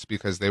Brandon Cooks,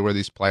 because they were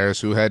these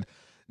players who had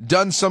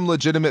done some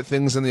legitimate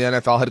things in the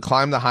NFL, had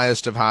climbed the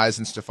highest of highs.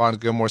 In Stephon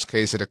Gilmore's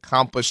case, had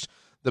accomplished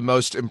the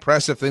most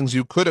impressive things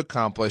you could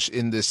accomplish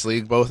in this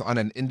league, both on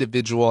an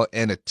individual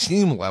and a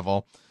team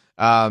level.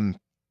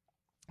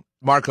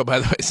 Marco, by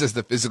the way, says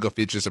the physical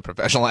features of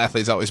professional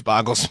athletes always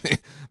boggles me.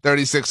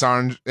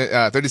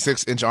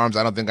 36-inch arms.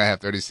 I don't think I have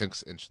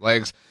 36-inch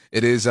legs.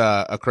 It is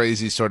a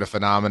crazy sort of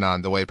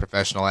phenomenon, the way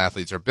professional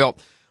athletes are built.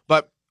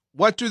 But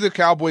what do the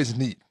Cowboys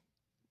need?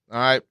 All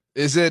right.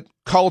 Is it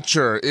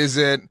culture? Is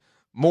it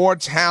more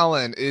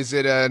talent? Is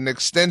it an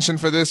extension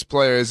for this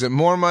player? Is it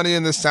more money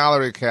in the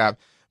salary cap?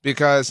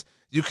 Because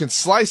you can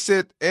slice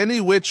it any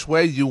which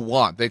way you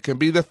want. They can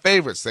be the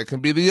favorites. They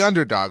can be the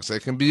underdogs. They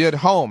can be at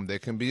home. They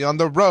can be on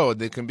the road.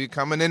 They can be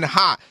coming in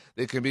hot.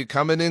 They can be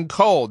coming in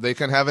cold. They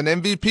can have an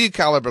MVP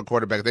caliber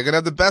quarterback. They can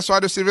have the best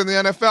wide receiver in the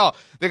NFL.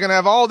 They can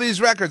have all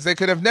these records. They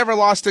could have never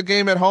lost a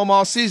game at home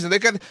all season. They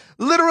could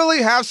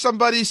literally have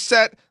somebody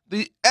set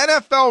the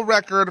NFL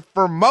record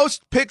for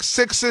most pick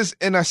sixes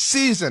in a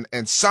season,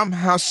 and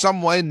somehow,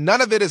 some way,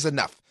 none of it is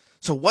enough.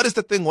 So what is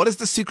the thing? What is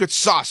the secret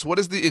sauce? What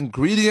is the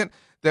ingredient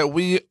that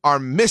we are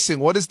missing?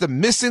 What is the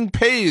missing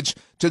page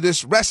to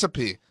this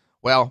recipe?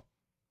 Well,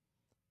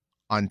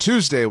 on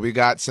Tuesday, we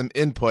got some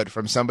input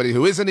from somebody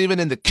who isn't even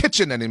in the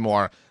kitchen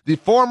anymore. The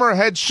former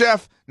head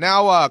chef,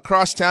 now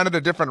across town at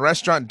a different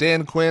restaurant,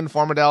 Dan Quinn,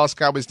 former Dallas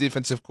Cowboys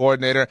defensive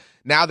coordinator,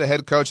 now the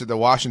head coach of the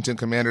Washington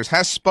Commanders,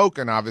 has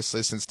spoken,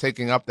 obviously, since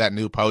taking up that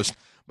new post,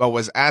 but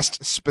was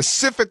asked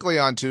specifically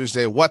on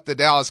Tuesday what the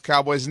Dallas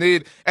Cowboys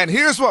need. And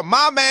here's what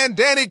my man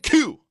Danny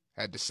Q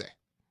had to say.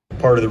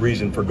 Part of the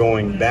reason for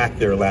going back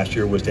there last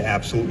year was to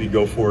absolutely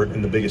go for it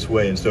in the biggest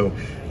way. And so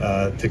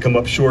to come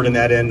up short in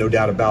that end, no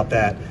doubt about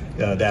that,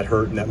 that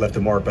hurt and that left a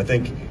mark. But I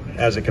think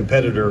as a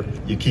competitor,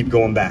 you keep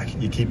going back.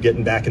 You keep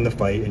getting back in the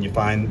fight, and you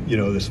find,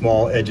 the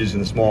small edges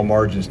and the small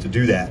margins to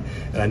do that.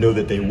 And I know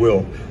that they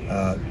will.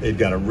 They've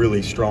got a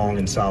really strong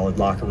and solid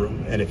locker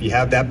room. And if you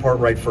have that part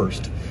right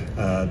first,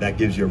 that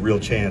gives you a real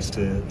chance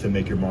to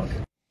make your mark.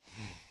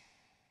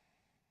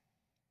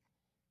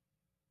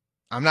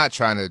 I'm not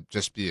trying to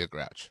just be a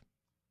grouch,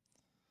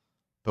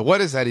 but what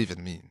does that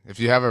even mean if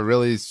you have a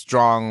really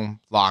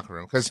strong locker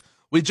room? Because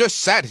We just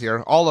sat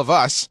here, all of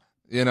us,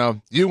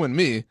 you and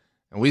me,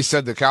 and we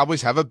said the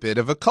Cowboys have a bit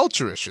of a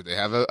culture issue. They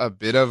have a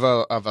bit of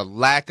a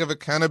lack of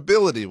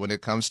accountability when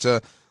it comes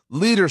to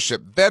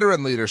leadership,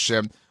 veteran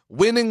leadership,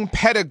 winning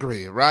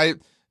pedigree, right?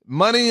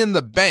 Money in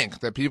the bank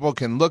that people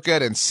can look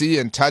at and see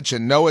and touch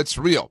and know it's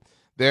real.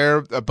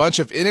 They're a bunch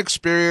of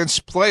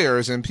inexperienced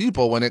players and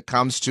people when it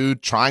comes to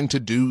trying to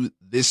do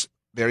this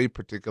very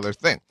particular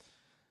thing.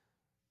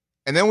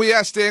 And then we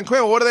asked Dan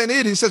Quinn, well, what do they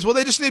need? He says, well,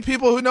 they just need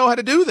people who know how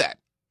to do that.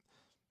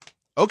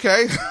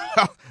 Okay,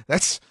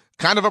 that's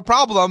kind of a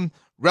problem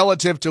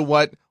relative to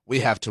what we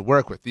have to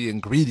work with, the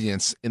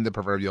ingredients in the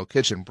proverbial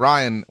kitchen.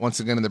 Brian, once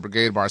again in the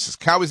Brigade Bar, says,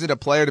 Cowboys need a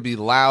player to be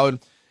loud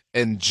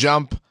and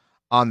jump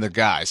on the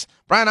guys.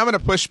 Brian, I'm going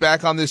to push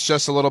back on this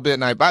just a little bit.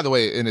 And by the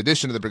way, in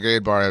addition to the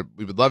Brigade Bar,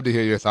 we would love to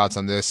hear your thoughts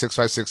on this.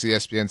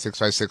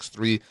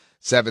 656-ESPN,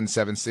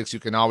 656-3776. You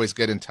can always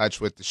get in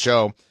touch with the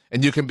show,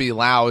 and you can be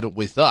loud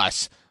with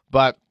us.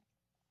 But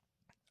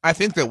I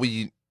think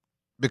that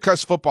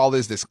because football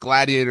is this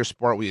gladiator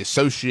sport, we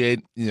associate,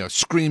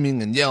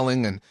 screaming and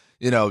yelling and,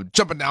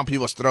 jumping down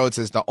people's throats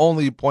as the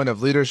only point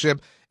of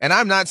leadership. And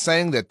I'm not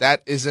saying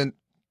that isn't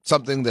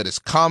something that is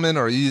common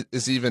or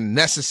is even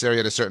necessary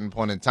at a certain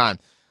point in time.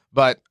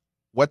 But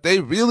what they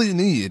really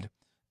need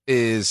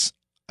is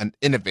an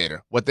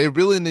innovator. What they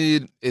really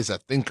need is a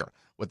thinker.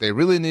 What they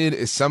really need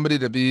is somebody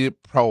to be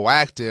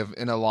proactive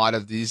in a lot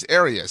of these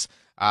areas.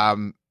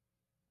 Dan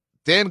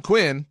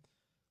Quinn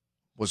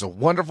was a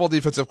wonderful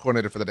defensive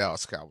coordinator for the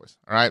Dallas Cowboys,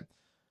 all right?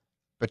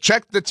 But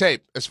check the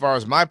tape as far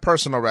as my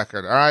personal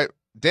record, all right?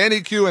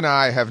 Danny Q and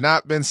I have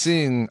not been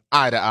seeing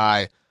eye to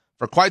eye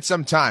for quite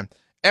some time.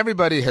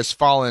 Everybody has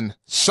fallen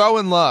so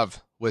in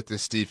love with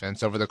this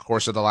defense over the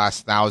course of the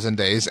last 1,000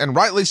 days, and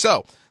rightly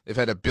so. They've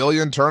had 1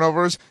 billion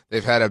turnovers.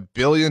 They've had 1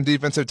 billion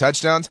defensive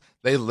touchdowns.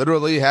 They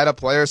literally had a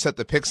player set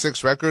the pick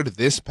six record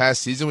this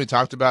past season. We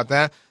talked about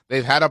that.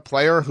 They've had a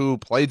player who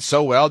played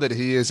so well that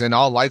he is in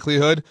all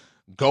likelihood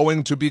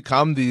going to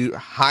become the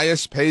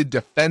highest paid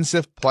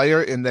defensive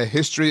player in the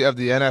history of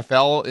the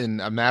NFL in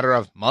a matter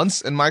of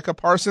months in Micah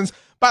Parsons.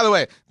 By the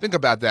way, think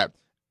about that.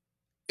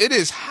 It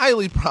is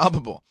highly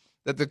probable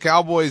that the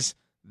Cowboys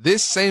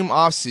this same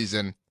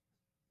offseason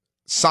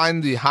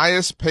signed the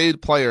highest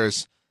paid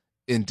players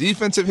in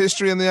defensive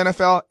history in the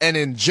NFL and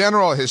in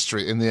general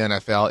history in the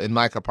NFL in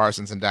Micah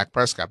Parsons and Dak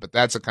Prescott. But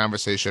that's a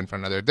conversation for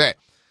another day.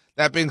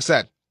 That being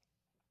said,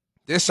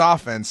 this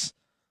offense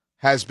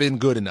has been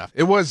good enough.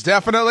 It was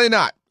definitely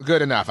not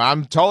good enough.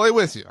 I'm totally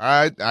with you. All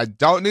right? I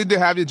don't need to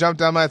have you jump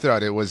down my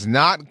throat. It was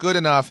not good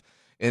enough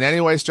in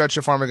any way, stretch,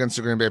 or form against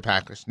the Green Bay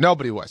Packers.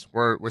 Nobody was.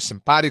 We're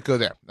simpatico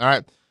there. All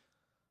right?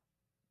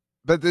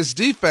 But this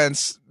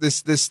defense,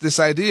 this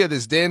idea,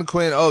 this Dan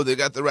Quinn, they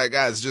got the right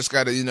guys, just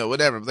got to,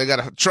 whatever. They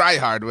got to try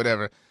hard,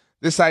 whatever.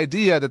 This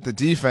idea that the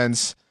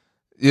defense,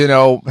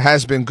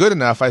 has been good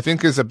enough, I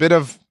think is a bit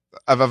of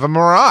a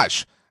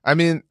mirage. I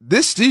mean,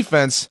 this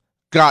defense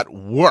got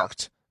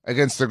worked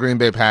against the Green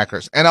Bay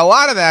Packers. And a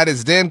lot of that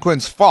is Dan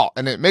Quinn's fault.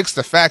 And it makes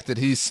the fact that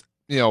he's,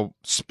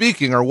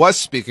 speaking or was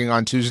speaking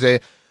on Tuesday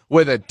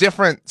with a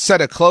different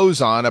set of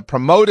clothes on, a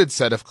promoted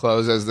set of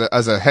clothes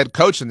as a head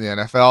coach in the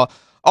NFL,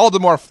 all the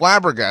more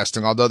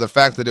flabbergasting, although the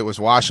fact that it was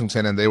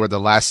Washington and they were the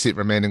last seat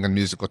remaining in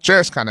musical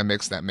chairs kind of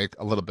makes that make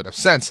a little bit of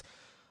sense.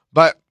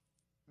 But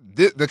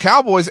the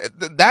Cowboys,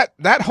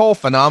 that whole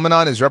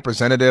phenomenon is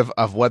representative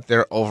of what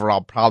their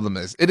overall problem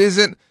is. It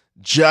isn't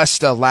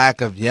just a lack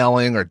of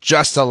yelling or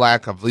just a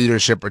lack of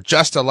leadership or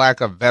just a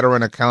lack of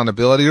veteran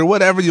accountability or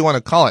whatever you want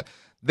to call it.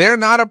 They're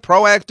not a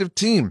proactive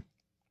team.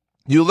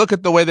 You look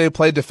at the way they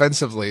play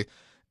defensively,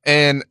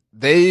 and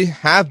they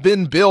have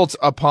been built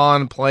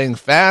upon playing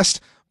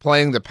fast,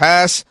 playing the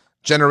pass,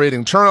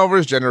 generating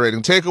turnovers,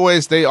 generating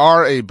takeaways. They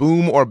are a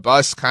boom or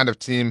bust kind of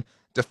team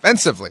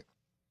defensively.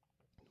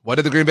 What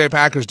did the Green Bay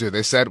Packers do?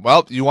 They said,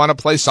 well, you want to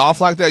play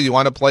soft like that? You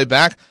want to play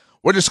back?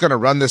 We're just going to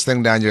run this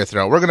thing down your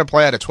throat. We're going to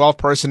play out of 12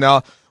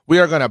 personnel. We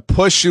are going to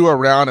push you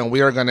around, and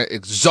we are going to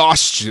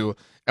exhaust you,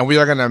 and we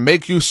are going to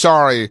make you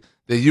sorry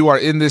that you are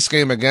in this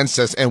game against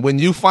us. And when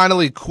you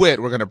finally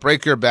quit, we're going to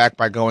break your back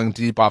by going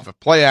deep off of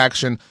play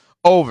action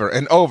over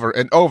and over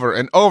and over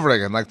and over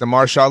again, like the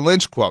Marshawn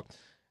Lynch quote.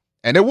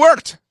 And it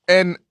worked.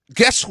 And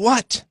guess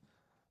what?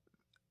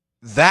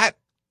 That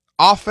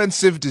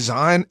offensive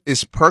design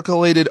is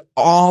percolated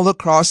all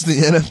across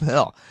the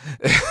NFL.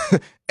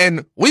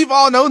 And we've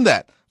all known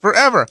that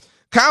forever.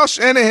 Kyle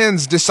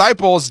Shanahan's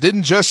disciples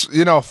didn't just,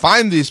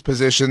 find these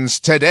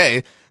positions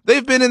today.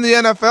 They've been in the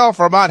NFL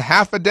for about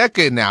half a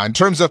decade now in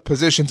terms of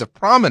positions of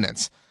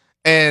prominence.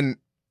 And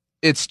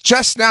it's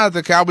just now that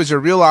the Cowboys are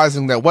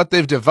realizing that what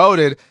they've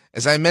devoted,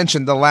 as I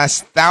mentioned, the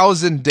last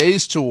 1,000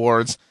 days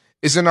towards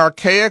is an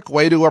archaic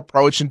way to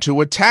approach and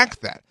to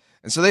attack that.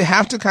 And so they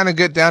have to kind of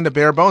get down to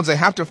bare bones. They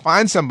have to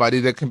find somebody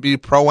that can be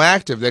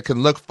proactive, that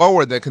can look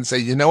forward, that can say,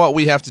 you know what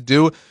we have to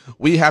do?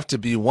 We have to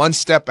be one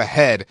step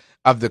ahead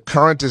of the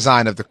current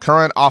design, of the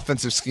current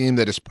offensive scheme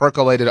that is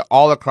percolated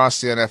all across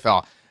the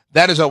NFL.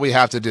 That is what we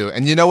have to do.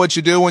 And you know what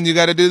you do when you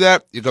got to do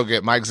that? You go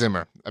get Mike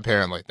Zimmer,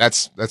 apparently.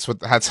 That's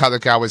how the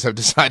Cowboys have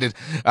decided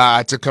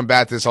to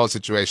combat this whole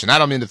situation. I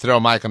don't mean to throw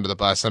Mike under the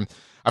bus.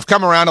 I've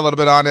come around a little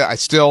bit on it. I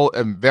still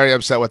am very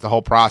upset with the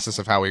whole process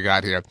of how we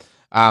got here.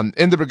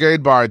 In the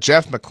Brigade Bar,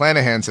 Jeff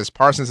McClanahan says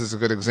Parsons is a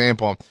good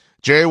example.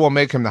 Jerry will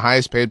make him the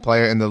highest paid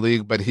player in the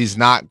league, but he's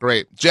not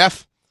great.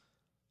 Jeff,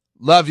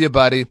 love you,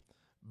 buddy,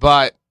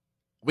 but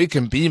we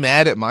can be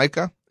mad at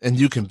Micah, and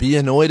you can be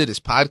annoyed at his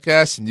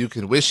podcast, and you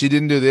can wish he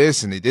didn't do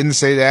this, and he didn't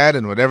say that,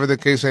 and whatever the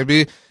case may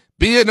be.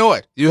 Be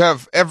annoyed. You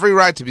have every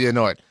right to be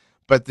annoyed.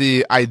 But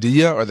the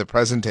idea or the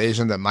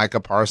presentation that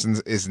Micah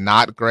Parsons is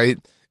not great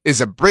is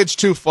a bridge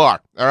too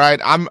far. All right,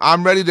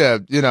 I'm ready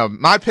to,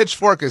 my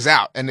pitchfork is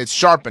out and it's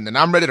sharpened and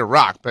I'm ready to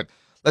rock. But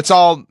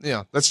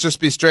let's just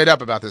be straight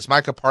up about this.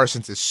 Micah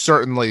Parsons is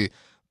certainly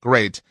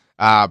great.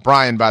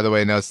 Brian, by the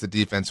way, notes the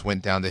defense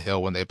went down the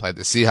hill when they played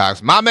the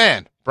Seahawks. My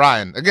man,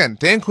 Brian. Again,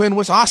 Dan Quinn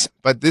was awesome,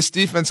 but this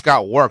defense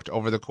got worked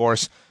over the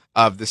course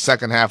of the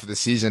second half of the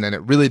season, and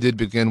it really did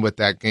begin with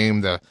that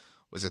game.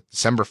 Was it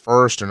December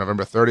 1st or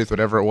November 30th,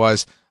 whatever it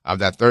was, of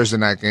that Thursday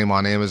night game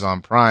on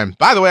Amazon Prime.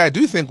 By the way, I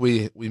do think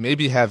we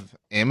maybe have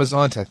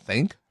Amazon to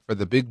thank for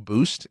the big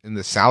boost in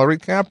the salary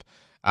cap.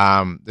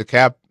 The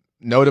cap,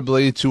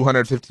 notably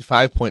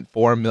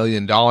 $255.4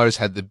 million,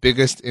 had the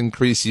biggest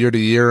increase year to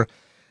year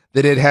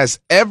that it has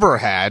ever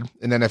had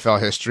in NFL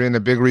history. And the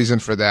big reason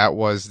for that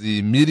was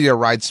the media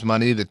rights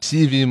money, the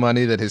TV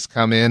money that has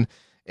come in.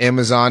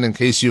 Amazon, in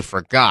case you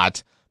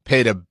forgot,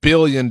 paid $1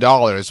 billion,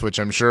 which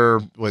I'm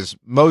sure was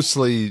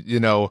mostly,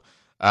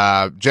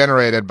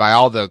 generated by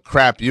all the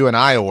crap you and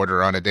I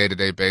order on a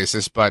day-to-day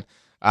basis. But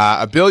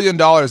 $1 billion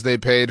they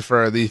paid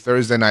for the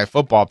Thursday Night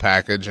Football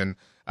package, and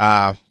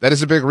that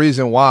is a big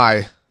reason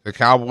why the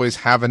Cowboys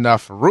have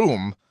enough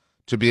room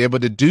to be able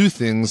to do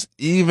things,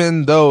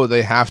 even though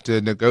they have to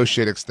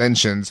negotiate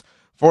extensions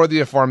for the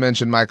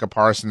aforementioned Micah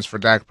Parsons, for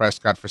Dak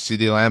Prescott, for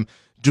CeeDee Lamb.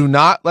 Do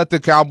not let the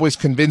Cowboys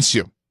convince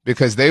you,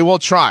 because they will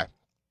try.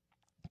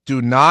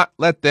 Do not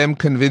let them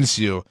convince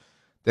you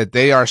that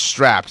they are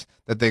strapped,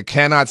 that they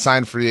cannot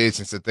sign free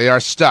agents, that they are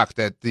stuck,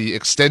 that the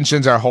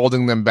extensions are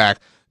holding them back.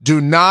 Do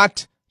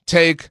not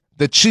take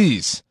the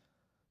cheese.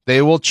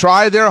 They will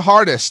try their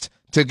hardest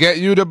to get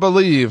you to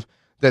believe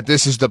that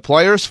this is the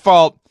player's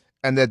fault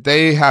and that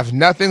they have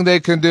nothing they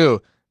can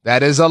do.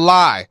 That is a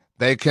lie.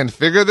 They can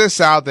figure this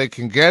out. They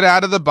can get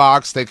out of the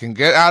box. They can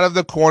get out of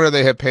the corner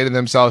they have painted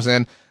themselves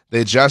in.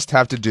 They just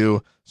have to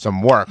do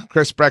some work.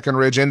 Chris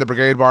Breckenridge in the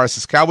Brigade Bar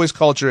says Cowboys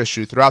culture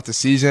issue throughout the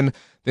season.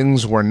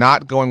 Things were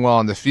not going well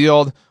on the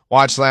field.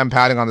 Watch Lamb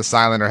pouting on the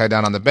sideline or head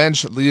down on the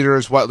bench.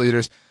 Leaders, what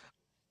leaders?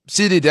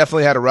 CD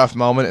definitely had a rough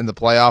moment in the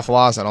playoff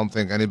loss. I don't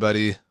think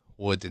anybody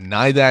would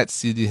deny that.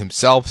 CD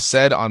himself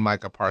said on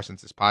Micah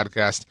Parsons'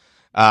 podcast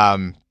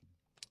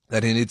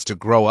that he needs to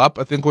grow up,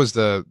 I think was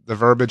the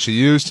verbiage he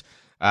used.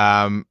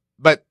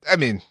 But I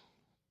mean,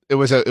 it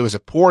was a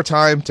poor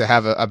time to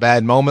have a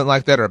bad moment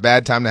like that, or a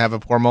bad time to have a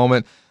poor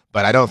moment.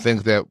 But I don't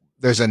think that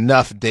there's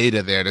enough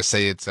data there to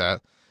say it's a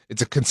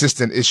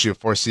consistent issue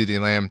for CeeDee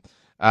Lamb.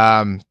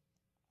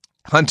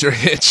 Hunter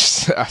Hitch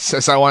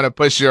says, I want to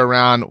push you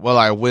around. Well,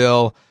 I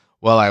will.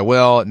 Well, I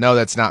will. No,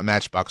 that's not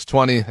Matchbox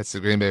 20. That's the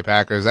Green Bay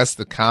Packers. That's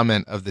the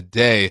comment of the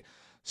day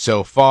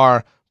so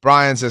far.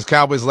 Brian says,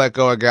 Cowboys let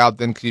go of Gallup,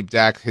 then keep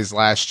Dak this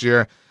last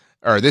year.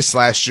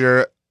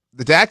 The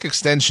Dak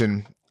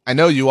extension, I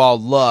know you all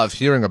love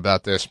hearing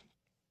about this.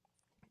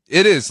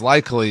 It is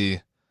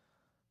likely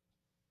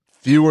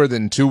fewer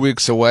than 2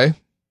 weeks away.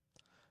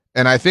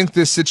 And I think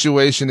this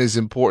situation is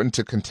important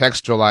to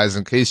contextualize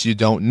in case you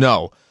don't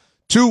know.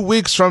 2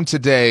 weeks from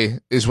today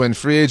is when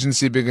free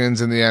agency begins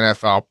in the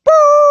NFL.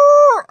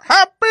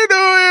 Happy New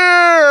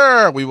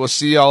Year! We will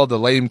see all the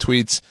lame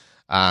tweets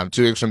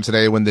 2 weeks from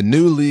today when the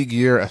new league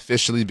year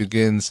officially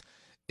begins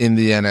in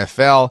the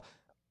NFL.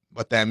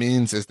 What that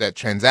means is that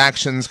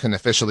transactions can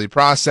officially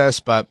process,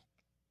 but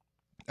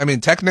I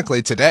mean,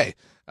 technically today,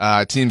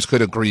 teams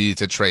could agree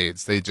to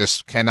trades. They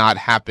just cannot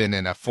happen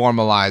in a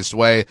formalized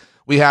way.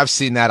 We have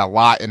seen that a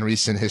lot in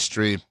recent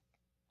history. A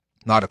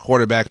lot of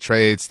quarterback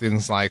trades,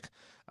 things like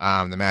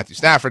the Matthew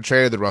Stafford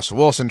trade, the Russell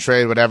Wilson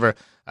trade, whatever.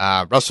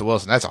 Russell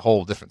Wilson, that's a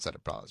whole different set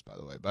of problems, by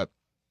the way. But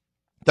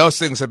those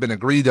things have been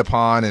agreed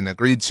upon and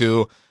agreed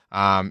to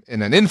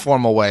in an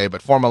informal way,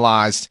 but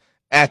formalized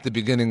at the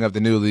beginning of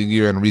the new league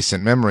year in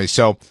recent memory.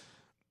 So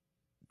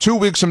 2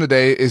 weeks from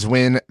today is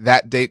when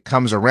that date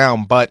comes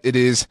around, but it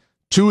is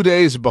 2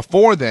 days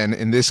before then.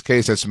 In this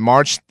case, it's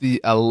March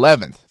the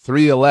 11th,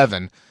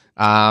 3/11,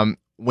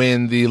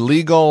 when the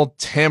legal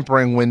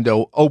tampering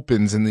window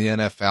opens in the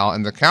NFL,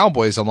 and the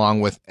Cowboys,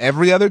 along with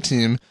every other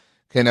team,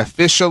 can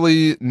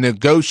officially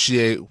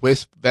negotiate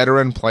with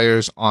veteran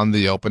players on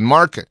the open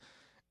market.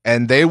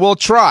 And they will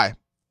try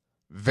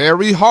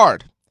very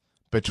hard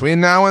between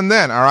now and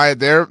then. All right,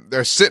 they're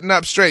sitting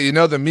up straight. You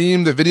know the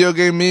meme, the video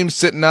game meme,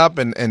 sitting up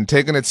and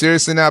taking it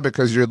seriously now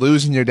because you're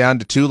losing. You're down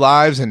to 2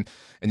 lives, and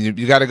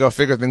you got to go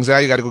figure things out.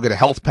 You got to go get a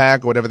health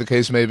pack or whatever the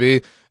case may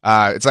be.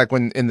 It's like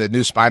when in the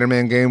new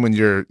Spider-Man game when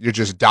you're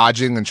just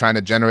dodging and trying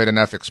to generate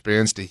enough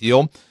experience to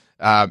heal.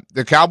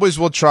 The Cowboys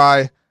will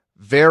try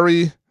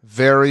very,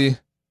 very,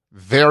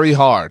 very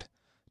hard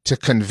to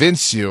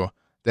convince you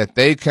that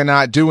they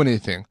cannot do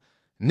anything.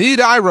 Need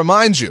I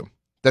remind you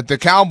that the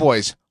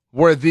Cowboys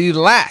were the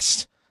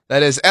last,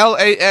 that is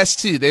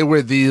L-A-S-T, they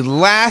were the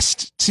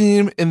last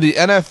team in the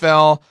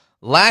NFL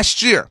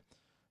last year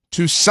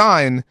to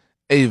sign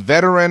a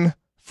veteran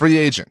free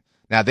agent.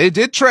 Now, they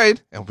did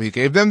trade, and we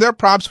gave them their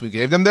props, we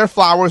gave them their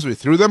flowers, we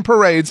threw them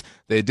parades.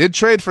 They did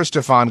trade for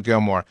Stephon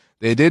Gilmore.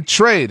 They did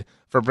trade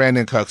for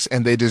Brandon Cooks,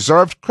 and they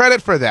deserved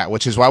credit for that,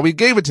 which is why we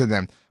gave it to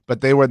them.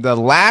 But they were the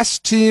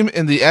last team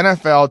in the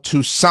NFL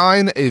to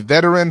sign a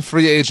veteran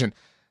free agent.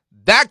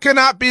 That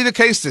cannot be the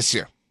case this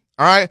year,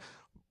 all right?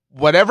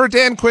 Whatever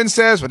Dan Quinn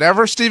says,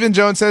 whatever Stephen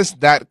Jones says,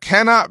 that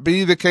cannot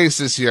be the case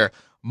this year.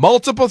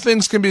 Multiple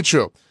things can be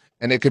true,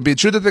 and it can be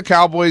true that the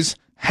Cowboys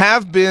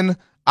have been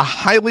a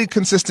highly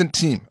consistent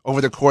team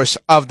over the course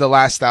of the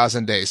last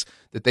 1,000 days,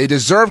 that they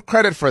deserve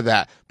credit for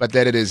that, but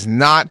that it is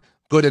not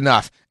good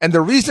enough. And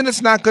the reason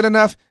it's not good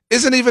enough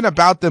isn't even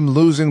about them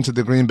losing to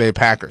the Green Bay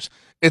Packers.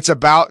 It's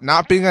about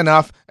not being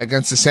enough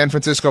against the San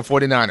Francisco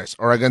 49ers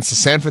or against the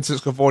San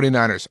Francisco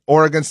 49ers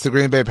or against the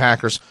Green Bay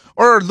Packers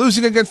or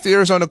losing against the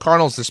Arizona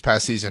Cardinals this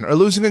past season or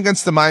losing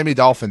against the Miami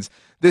Dolphins.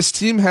 This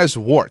team has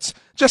warts,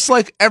 just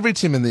like every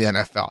team in the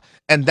NFL.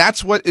 And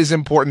that's what is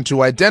important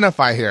to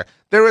identify here.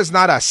 There is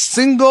not a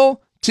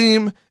single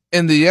team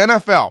in the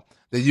NFL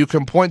that you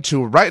can point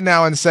to right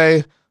now and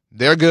say,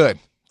 they're good.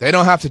 They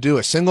don't have to do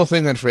a single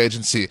thing in free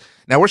agency.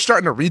 Now, we're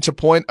starting to reach a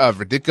point of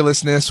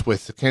ridiculousness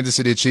with the Kansas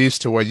City Chiefs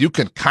to where you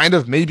can kind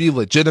of maybe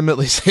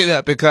legitimately say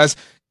that, because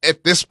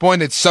at this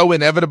point it's so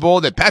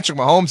inevitable that Patrick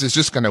Mahomes is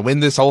just going to win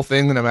this whole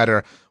thing no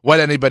matter what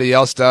anybody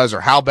else does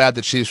or how bad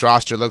the Chiefs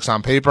roster looks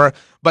on paper.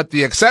 But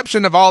the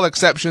exception of all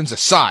exceptions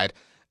aside,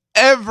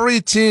 every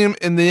team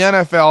in the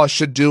NFL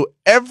should do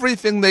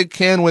everything they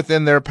can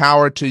within their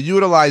power to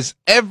utilize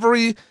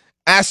every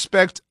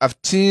aspect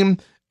of team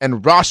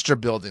and roster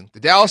building. The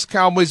Dallas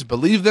Cowboys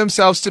believe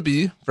themselves to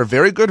be, for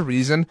very good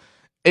reason,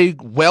 a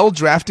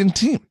well-drafting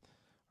team.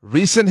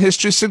 Recent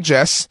history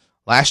suggests,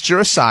 last year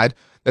aside,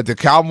 that the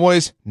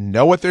Cowboys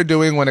know what they're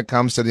doing when it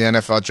comes to the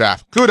NFL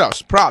draft.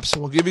 Kudos, props,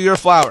 we'll give you your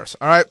flowers,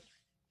 all right?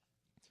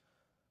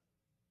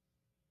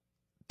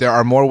 There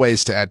are more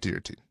ways to add to your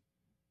team.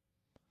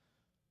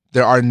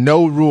 There are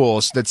no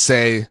rules that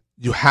say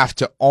you have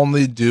to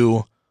only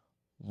do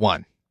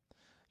one.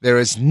 There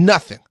is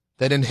nothing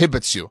that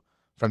inhibits you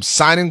from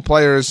signing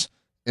players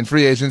in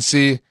free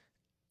agency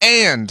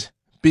and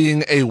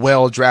being a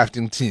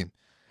well-drafting team.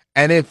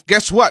 And if,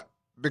 guess what?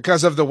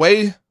 Because of the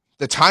way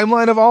the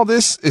timeline of all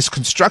this is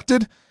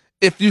constructed,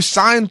 if you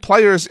sign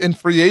players in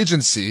free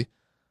agency,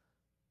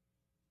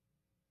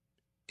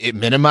 it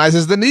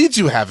minimizes the needs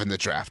you have in the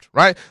draft,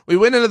 right? We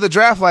went into the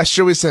draft last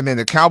year, we said, man,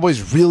 the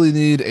Cowboys really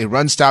need a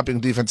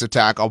run-stopping defensive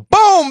tackle.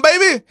 Boom,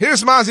 baby!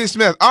 Here's Mozzie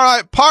Smith. All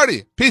right,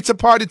 party. Pizza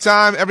party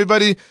time.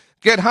 Everybody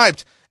get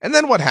hyped. And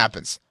then what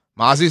happens?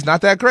 Mozzie's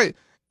not that great.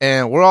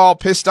 And we're all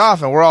pissed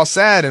off and we're all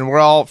sad and we're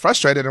all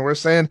frustrated and we're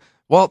saying,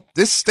 well,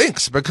 this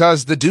stinks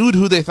because the dude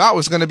who they thought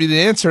was going to be the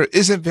answer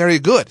isn't very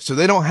good. So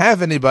they don't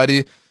have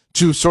anybody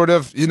to sort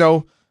of,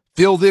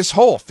 fill this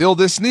hole, fill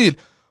this need.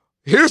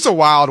 Here's a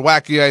wild,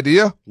 wacky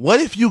idea. What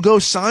if you go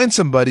sign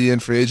somebody in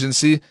free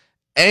agency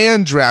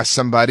and draft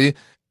somebody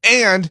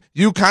and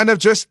you kind of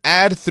just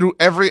add through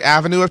every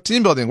avenue of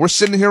team building? We're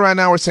sitting here right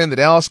now, we're saying the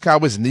Dallas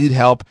Cowboys need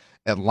help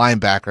at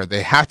linebacker.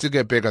 They have to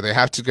get bigger. They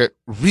have to get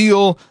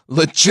real,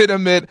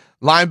 legitimate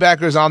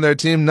linebackers on their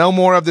team. No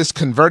more of this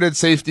converted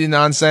safety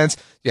nonsense.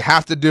 You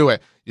have to do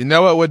it. You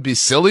know what would be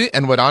silly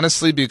and would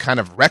honestly be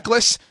kind of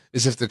reckless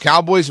is if the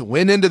Cowboys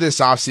went into this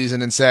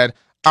offseason and said,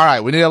 all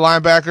right, we need a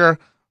linebacker.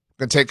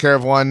 We're going to take care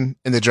of one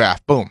in the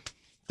draft. Boom.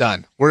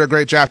 Done. We're a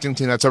great drafting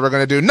team. That's what we're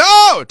going to do.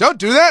 No, don't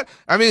do that.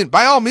 I mean,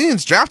 by all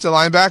means, draft a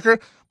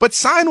linebacker, but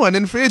sign one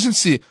in free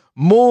agency.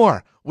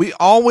 More. We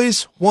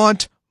always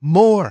want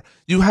more.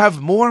 You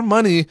have more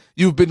money.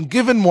 You've been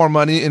given more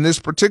money in this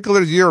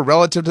particular year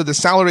relative to the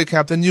salary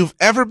cap than you've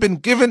ever been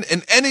given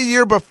in any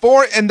year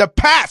before in the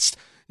past.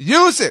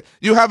 Use it.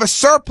 You have a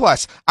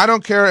surplus. I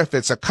don't care if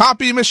it's a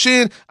copy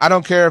machine. I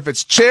don't care if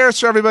it's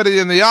chairs for everybody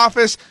in the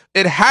office.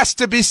 It has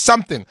to be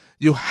something.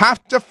 You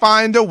have to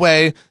find a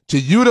way to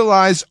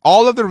utilize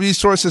all of the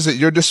resources at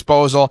your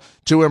disposal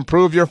to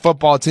improve your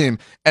football team.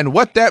 And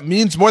what that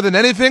means more than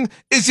anything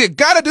is you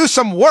got to do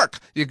some work.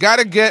 You got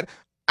to get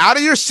out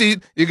of your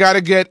seat. You got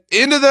to get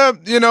into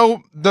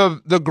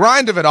the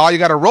grind of it all. You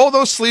got to roll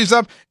those sleeves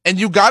up and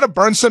you got to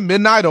burn some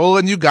midnight oil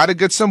and you got to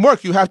get some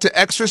work. You have to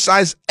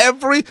exercise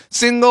every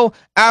single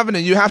avenue.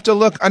 You have to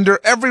look under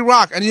every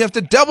rock and you have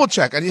to double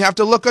check and you have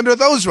to look under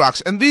those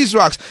rocks and these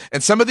rocks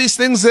and some of these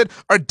things that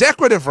are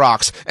decorative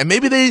rocks and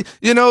maybe they,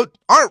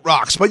 aren't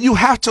rocks, but you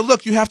have to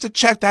look, you have to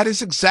check. That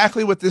is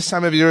exactly what this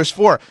time of year is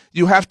for.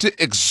 You have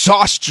to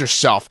exhaust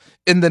yourself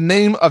in the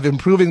name of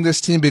improving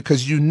this team,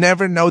 because you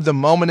never know the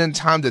moment in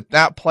time that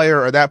that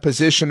player or that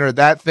position or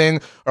that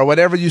thing or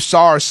whatever you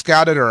saw or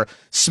scouted or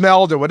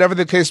smelled or whatever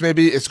the case may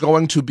be is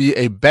going to be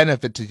a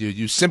benefit to you.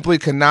 You simply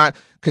cannot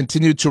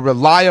continue to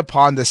rely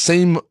upon the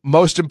same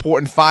most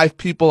important 5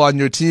 people on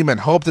your team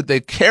and hope that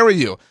they carry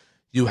you.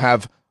 You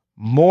have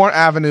more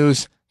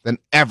avenues than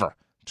ever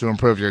to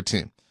improve your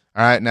team.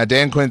 All right. Now,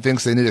 Dan Quinn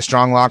thinks they need a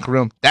strong locker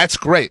room. That's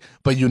great,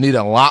 but you need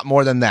a lot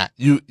more than that.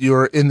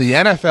 You're in the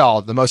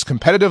NFL, the most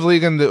competitive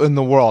league in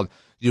the world.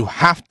 You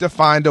have to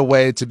find a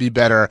way to be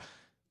better.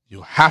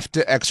 You have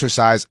to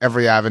exercise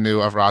every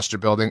avenue of roster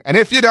building. And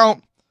if you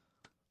don't,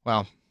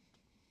 well,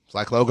 it's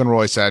like Logan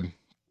Roy said,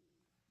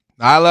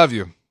 I love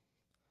you,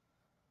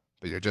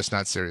 but you're just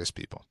not serious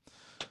people.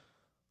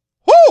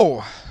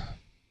 Woo!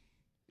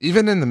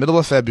 Even in the middle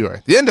of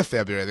February, the end of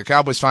February, the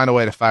Cowboys find a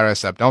way to fire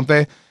us up, don't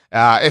they?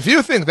 If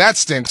you think that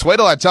stinks, wait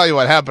till I tell you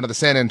what happened to the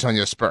San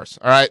Antonio Spurs,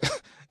 all right?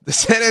 The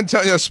San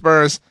Antonio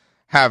Spurs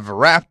have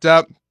wrapped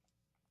up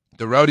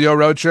the Rodeo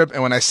Road trip,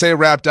 and when I say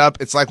wrapped up,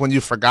 it's like when you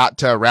forgot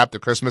to wrap the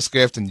Christmas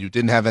gift and you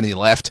didn't have any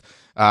left,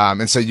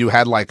 and so you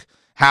had like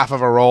half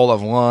of a roll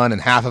of one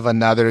and half of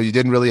another. You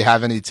didn't really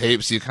have any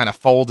tape, so you kind of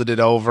folded it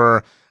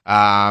over.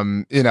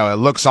 It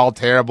looks all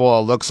terrible.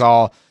 It looks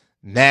all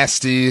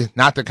nasty,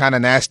 not the kind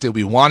of nasty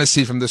we want to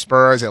see from the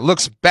Spurs. It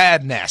looks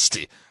bad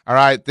nasty, all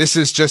right? This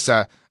is just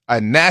a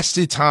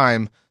nasty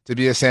time to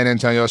be a San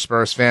Antonio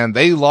Spurs fan.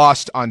 They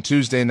lost on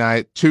Tuesday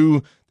night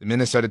to the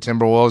Minnesota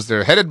Timberwolves.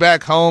 They're headed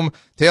back home,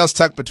 tails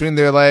tucked between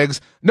their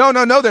legs. No,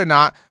 they're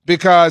not,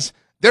 because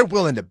they're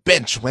willing to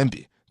bench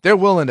Wemby. They're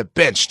willing to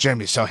bench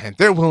Jeremy Sohan.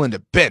 They're willing to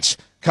bench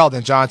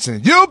Keldon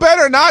Johnson. You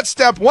better not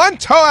step one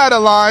toe out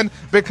of line,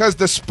 because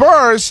the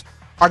Spurs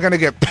are going to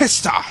get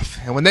pissed off.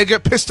 And when they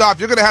get pissed off,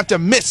 you're going to have to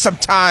miss some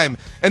time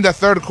in the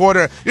third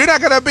quarter. You're not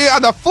going to be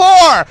on the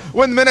floor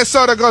when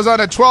Minnesota goes on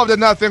a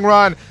 12-0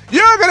 run.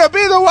 You're going to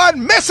be the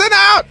one missing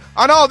out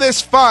on all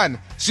this fun.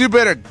 So you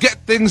better get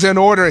things in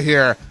order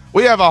here.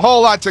 We have a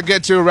whole lot to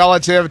get to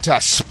relative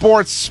to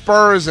sports,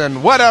 Spurs,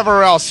 and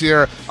whatever else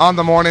here on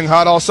the Morning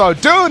Huddle. So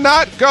do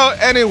not go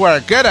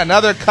anywhere. Get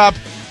another cup,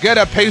 get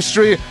a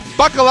pastry,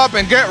 buckle up,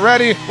 and get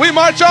ready. We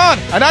march on.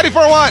 A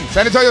 94.1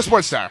 San Antonio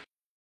Sports Star.